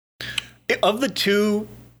 Of the two,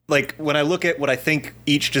 like when I look at what I think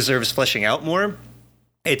each deserves fleshing out more,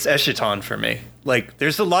 it's Eschaton for me. Like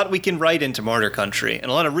there's a lot we can write into Martyr Country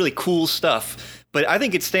and a lot of really cool stuff, but I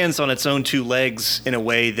think it stands on its own 2 legs in a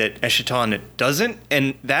way that Eschaton doesn't,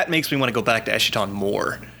 and that makes me want to go back to Eschaton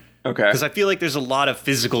more. Okay. Because I feel like there's a lot of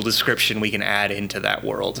physical description we can add into that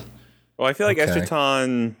world. Well, I feel like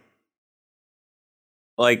Eschaton,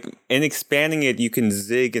 like in expanding it, you can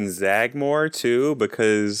zig and zag more too,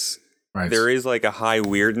 because there is like a high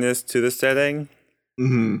weirdness to the setting.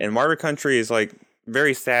 Mm-hmm. And Martyr Country is like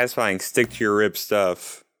very satisfying, stick to your rib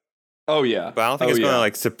stuff. Oh yeah. But I don't think it's going to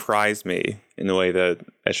like surprise me in the way that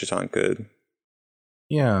Eschaton could.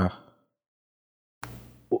 Yeah.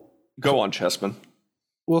 Go on, Chessman.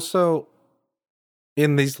 Well, so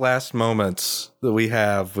in these last moments that we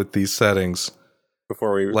have with these settings,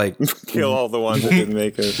 before we like kill all the ones that didn't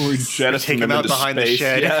make it, We jettison Take them out into behind the space.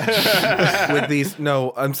 shed. Yeah. with these,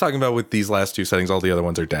 no, I'm talking about with these last 2 settings. All the other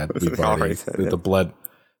ones are dead. We've already, the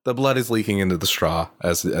blood is leaking into the straw,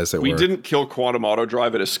 as it were. We didn't kill Quantum Auto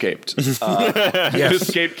Drive; it escaped. It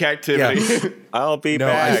escaped captivity. Yeah. I'll be No,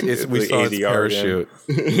 back. we saw its parachute.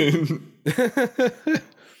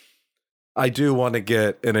 I do want to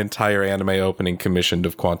get an entire anime opening commissioned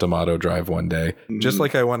of Quantum Auto Drive one day. Just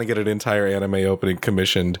like I want to get an entire anime opening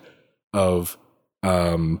commissioned of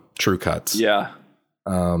True Cuts. Yeah.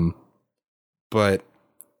 But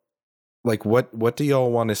like what do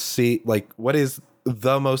y'all want to see? Like, what is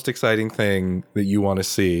the most exciting thing that you want to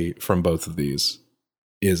see from both of these?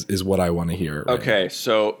 Is what I want to hear. Right Okay,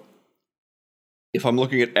 so if I'm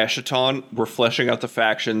looking at Eschaton, we're fleshing out the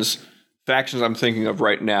factions. Factions I'm thinking of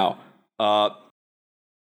right now.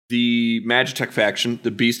 The Magitech faction,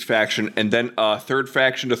 the Beast faction, and then a third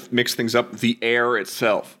faction to mix things up, the Heir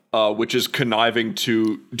itself, which is conniving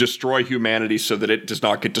to destroy humanity so that it does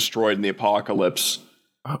not get destroyed in the apocalypse.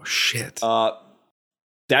 Oh shit!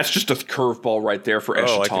 That's just a curveball right there for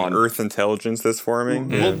Eschaton. Like an Earth intelligence that's forming.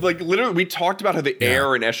 Well, like literally, we talked about how the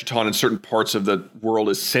Heir in Eschaton in certain parts of the world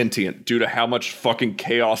is sentient due to how much fucking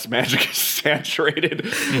chaos magic is saturated.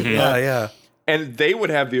 Yeah. And they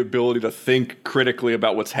would have the ability to think critically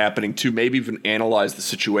about what's happening to maybe even analyze the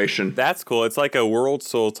situation. That's cool. It's like a World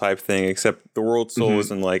Soul type thing, except the World Soul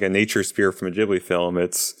isn't like a nature spear from a Ghibli film.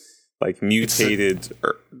 It's like mutated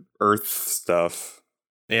Earth stuff.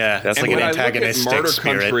 Yeah, that's And like an when I look at antagonistic Martyr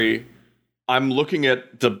spirit. Country, I'm looking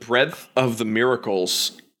at the breadth of the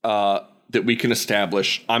miracles that we can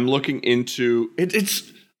establish. I'm looking into it's.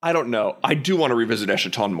 I don't know. I do want to revisit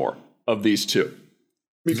Eschaton more of these two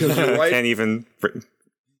because you're right. Can't even.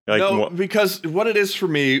 Like, No, because what it is for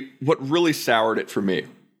me, what really soured it for me,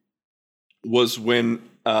 was when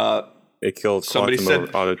it killed somebody Quantum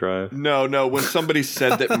said Autodrive. No, when somebody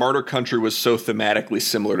said that Martyr Country was so thematically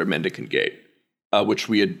similar to Mendicant Gate, which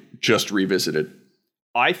we had just revisited.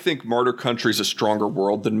 I think Martyr Country is a stronger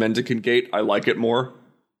world than Mendicant Gate. I like it more.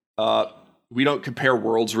 We don't compare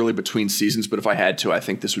worlds really between seasons, but if I had to, I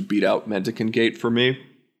think this would beat out Mendicant Gate for me.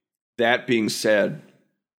 That being said,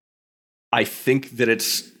 I think that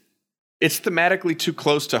it's thematically too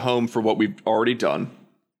close to home for what we've already done.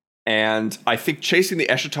 And I think Chasing the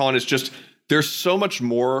Eschaton is just, there's so much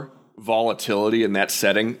more volatility in that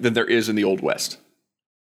setting than there is in the Old West.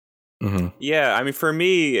 Mm-hmm. Yeah, I mean, for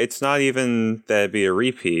me, it's not even that it'd be a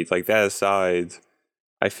repeat. Like, that aside,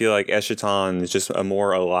 I feel like Eschaton is just a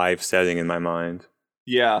more alive setting in my mind.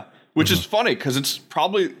 Yeah, which is funny because it's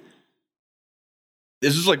probably,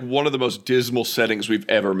 this is like one of the most dismal settings we've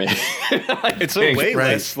ever made. It's a way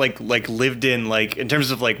less like lived in, like in terms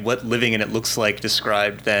of like what living in it looks like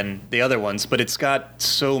described than the other ones, but it's got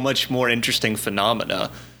so much more interesting phenomena.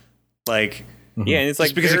 Like, yeah, and it's like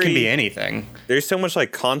just because it can be anything. There's so much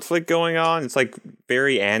like conflict going on. It's like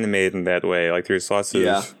very animated in that way. Like there's lots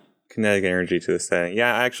of kinetic energy to this thing.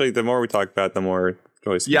 Yeah, actually, the more we talk about it, the more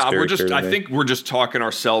it's I think we're just talking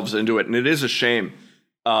ourselves into it, and it is a shame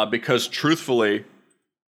because truthfully,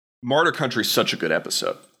 Martyr Country is such a good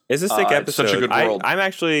episode. It's a sick episode. Such a good world.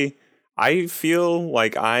 I feel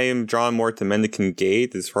like I am drawn more to Mendicant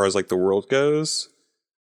Gate as far as like the world goes.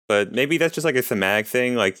 But maybe that's just like a thematic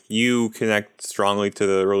thing. Like you connect strongly to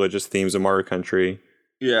the religious themes of Martyr Country.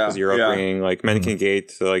 Yeah. As your upbringing, like Mendicant Gate,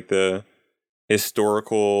 to like the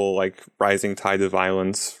historical, like rising tide of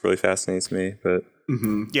violence really fascinates me. But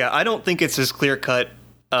yeah, I don't think it's as clear cut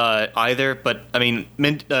either. But I mean,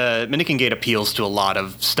 Mendicant Gate appeals to a lot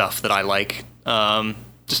of stuff that I like.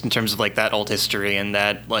 Just in terms of like that old history and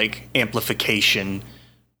that like amplification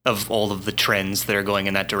of all of the trends that are going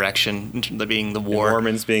in that direction, being the war, and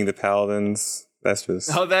Mormons being the paladins. That's just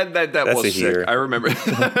that was sick. I remember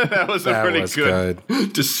that was a pretty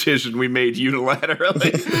good decision we made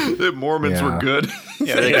unilaterally. The Mormons were good.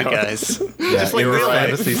 Yeah, they're good guys. Yeah, just like real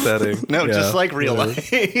fantasy life. setting. No, just like real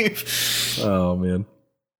life. Oh man,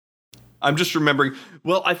 I'm just remembering.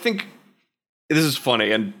 Well, I think this is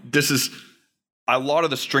funny, and this is a lot of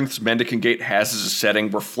the strengths Mendicant Gate has as a setting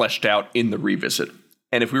were fleshed out in the revisit.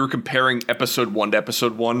 And if we were comparing episode 1 to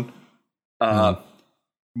episode 1,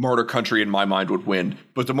 Martyr Country in my mind would win.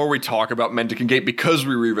 But the more we talk about Mendicant Gate, because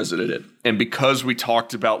we revisited it, and because we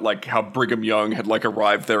talked about like how Brigham Young had like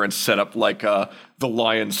arrived there and set up like the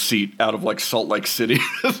lion's seat out of like Salt Lake City,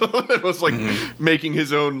 it was like making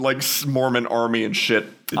his own like Mormon army and shit.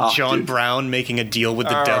 John Brown making a deal with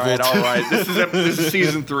the devil. All right. This is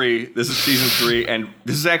season 3. This is season 3, and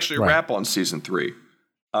this is actually a wrap on season 3.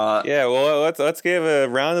 Yeah, well, let's give a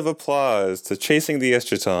round of applause to Chasing the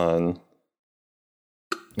Eschaton.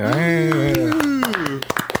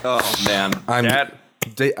 Oh man,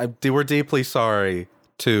 we're deeply sorry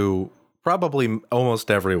to probably almost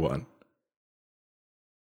everyone.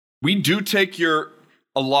 We do take a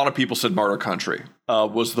lot of people said Martyr Country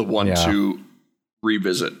was the one to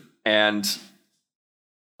revisit, and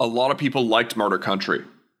a lot of people liked Martyr Country.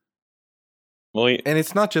 Well, and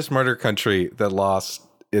it's not just Martyr Country that lost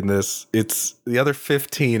in this, it's the other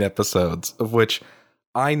 15 episodes, of which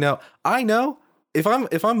I know if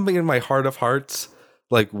I'm in my heart of hearts,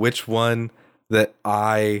 like which one that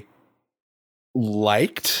I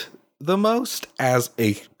liked the most as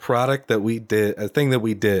a product that we did, a thing that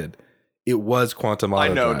we did. It was Quantum Auto I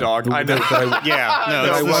know, Drive. dog. I know. Yeah, no, That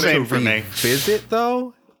it's I the want same to for me. revisit,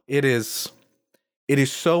 though. It is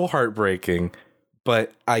so heartbreaking,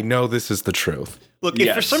 but I know this is the truth. Look, if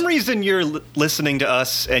for Yes. some reason you're listening to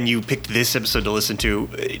us and you picked this episode to listen to,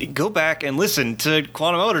 go back and listen to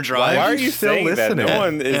Quantum Motor Drive. Why are you still saying that? listening? No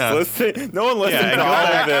one is Yeah. listening. No one listens Yeah, to go all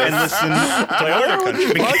back of this. and listen to Toyota What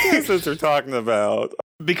Country. podcasts are talking about?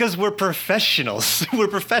 Because we're professionals. We're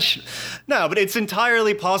professional. No, but it's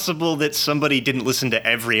entirely possible that somebody didn't listen to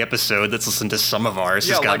every episode that's listened to some of ours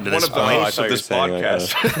Yeah, has gotten like to one this of the point. hosts I of this thought you were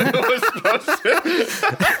saying podcast was supposed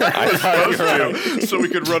to, so we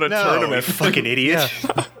could run a No, you tournament. fucking idiot.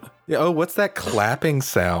 Yeah. Oh, what's that clapping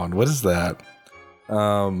sound? What is that?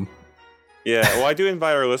 Yeah, well, I do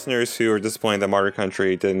invite our listeners who are disappointed that Martyr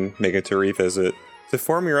Country didn't make it to revisit to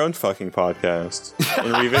form your own fucking podcast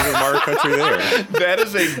and revisit Martyr Country there. That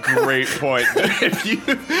is a great point. If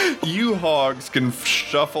you hogs can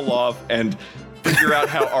shuffle off and figure out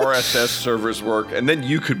how RSS servers work, and then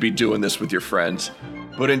you could be doing this with your friends.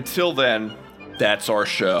 But until then, that's our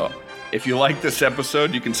show. If you like this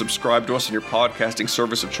episode, you can subscribe to us on your podcasting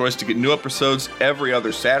service of choice to get new episodes every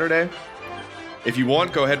other Saturday. If you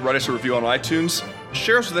want, go ahead, write us a review on iTunes.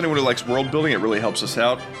 Share us with anyone who likes world building. It really helps us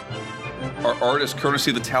out. Our art is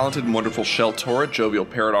courtesy of the talented and wonderful Shell Torah, Jovial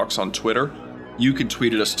Paradox on Twitter. You can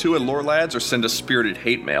tweet at us too at LoreLads or send us spirited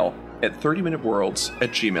hate mail at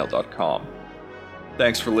 30minuteworlds@gmail.com.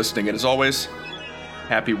 Thanks for listening, and as always,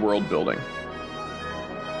 happy world building.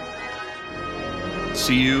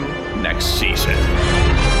 See you next season.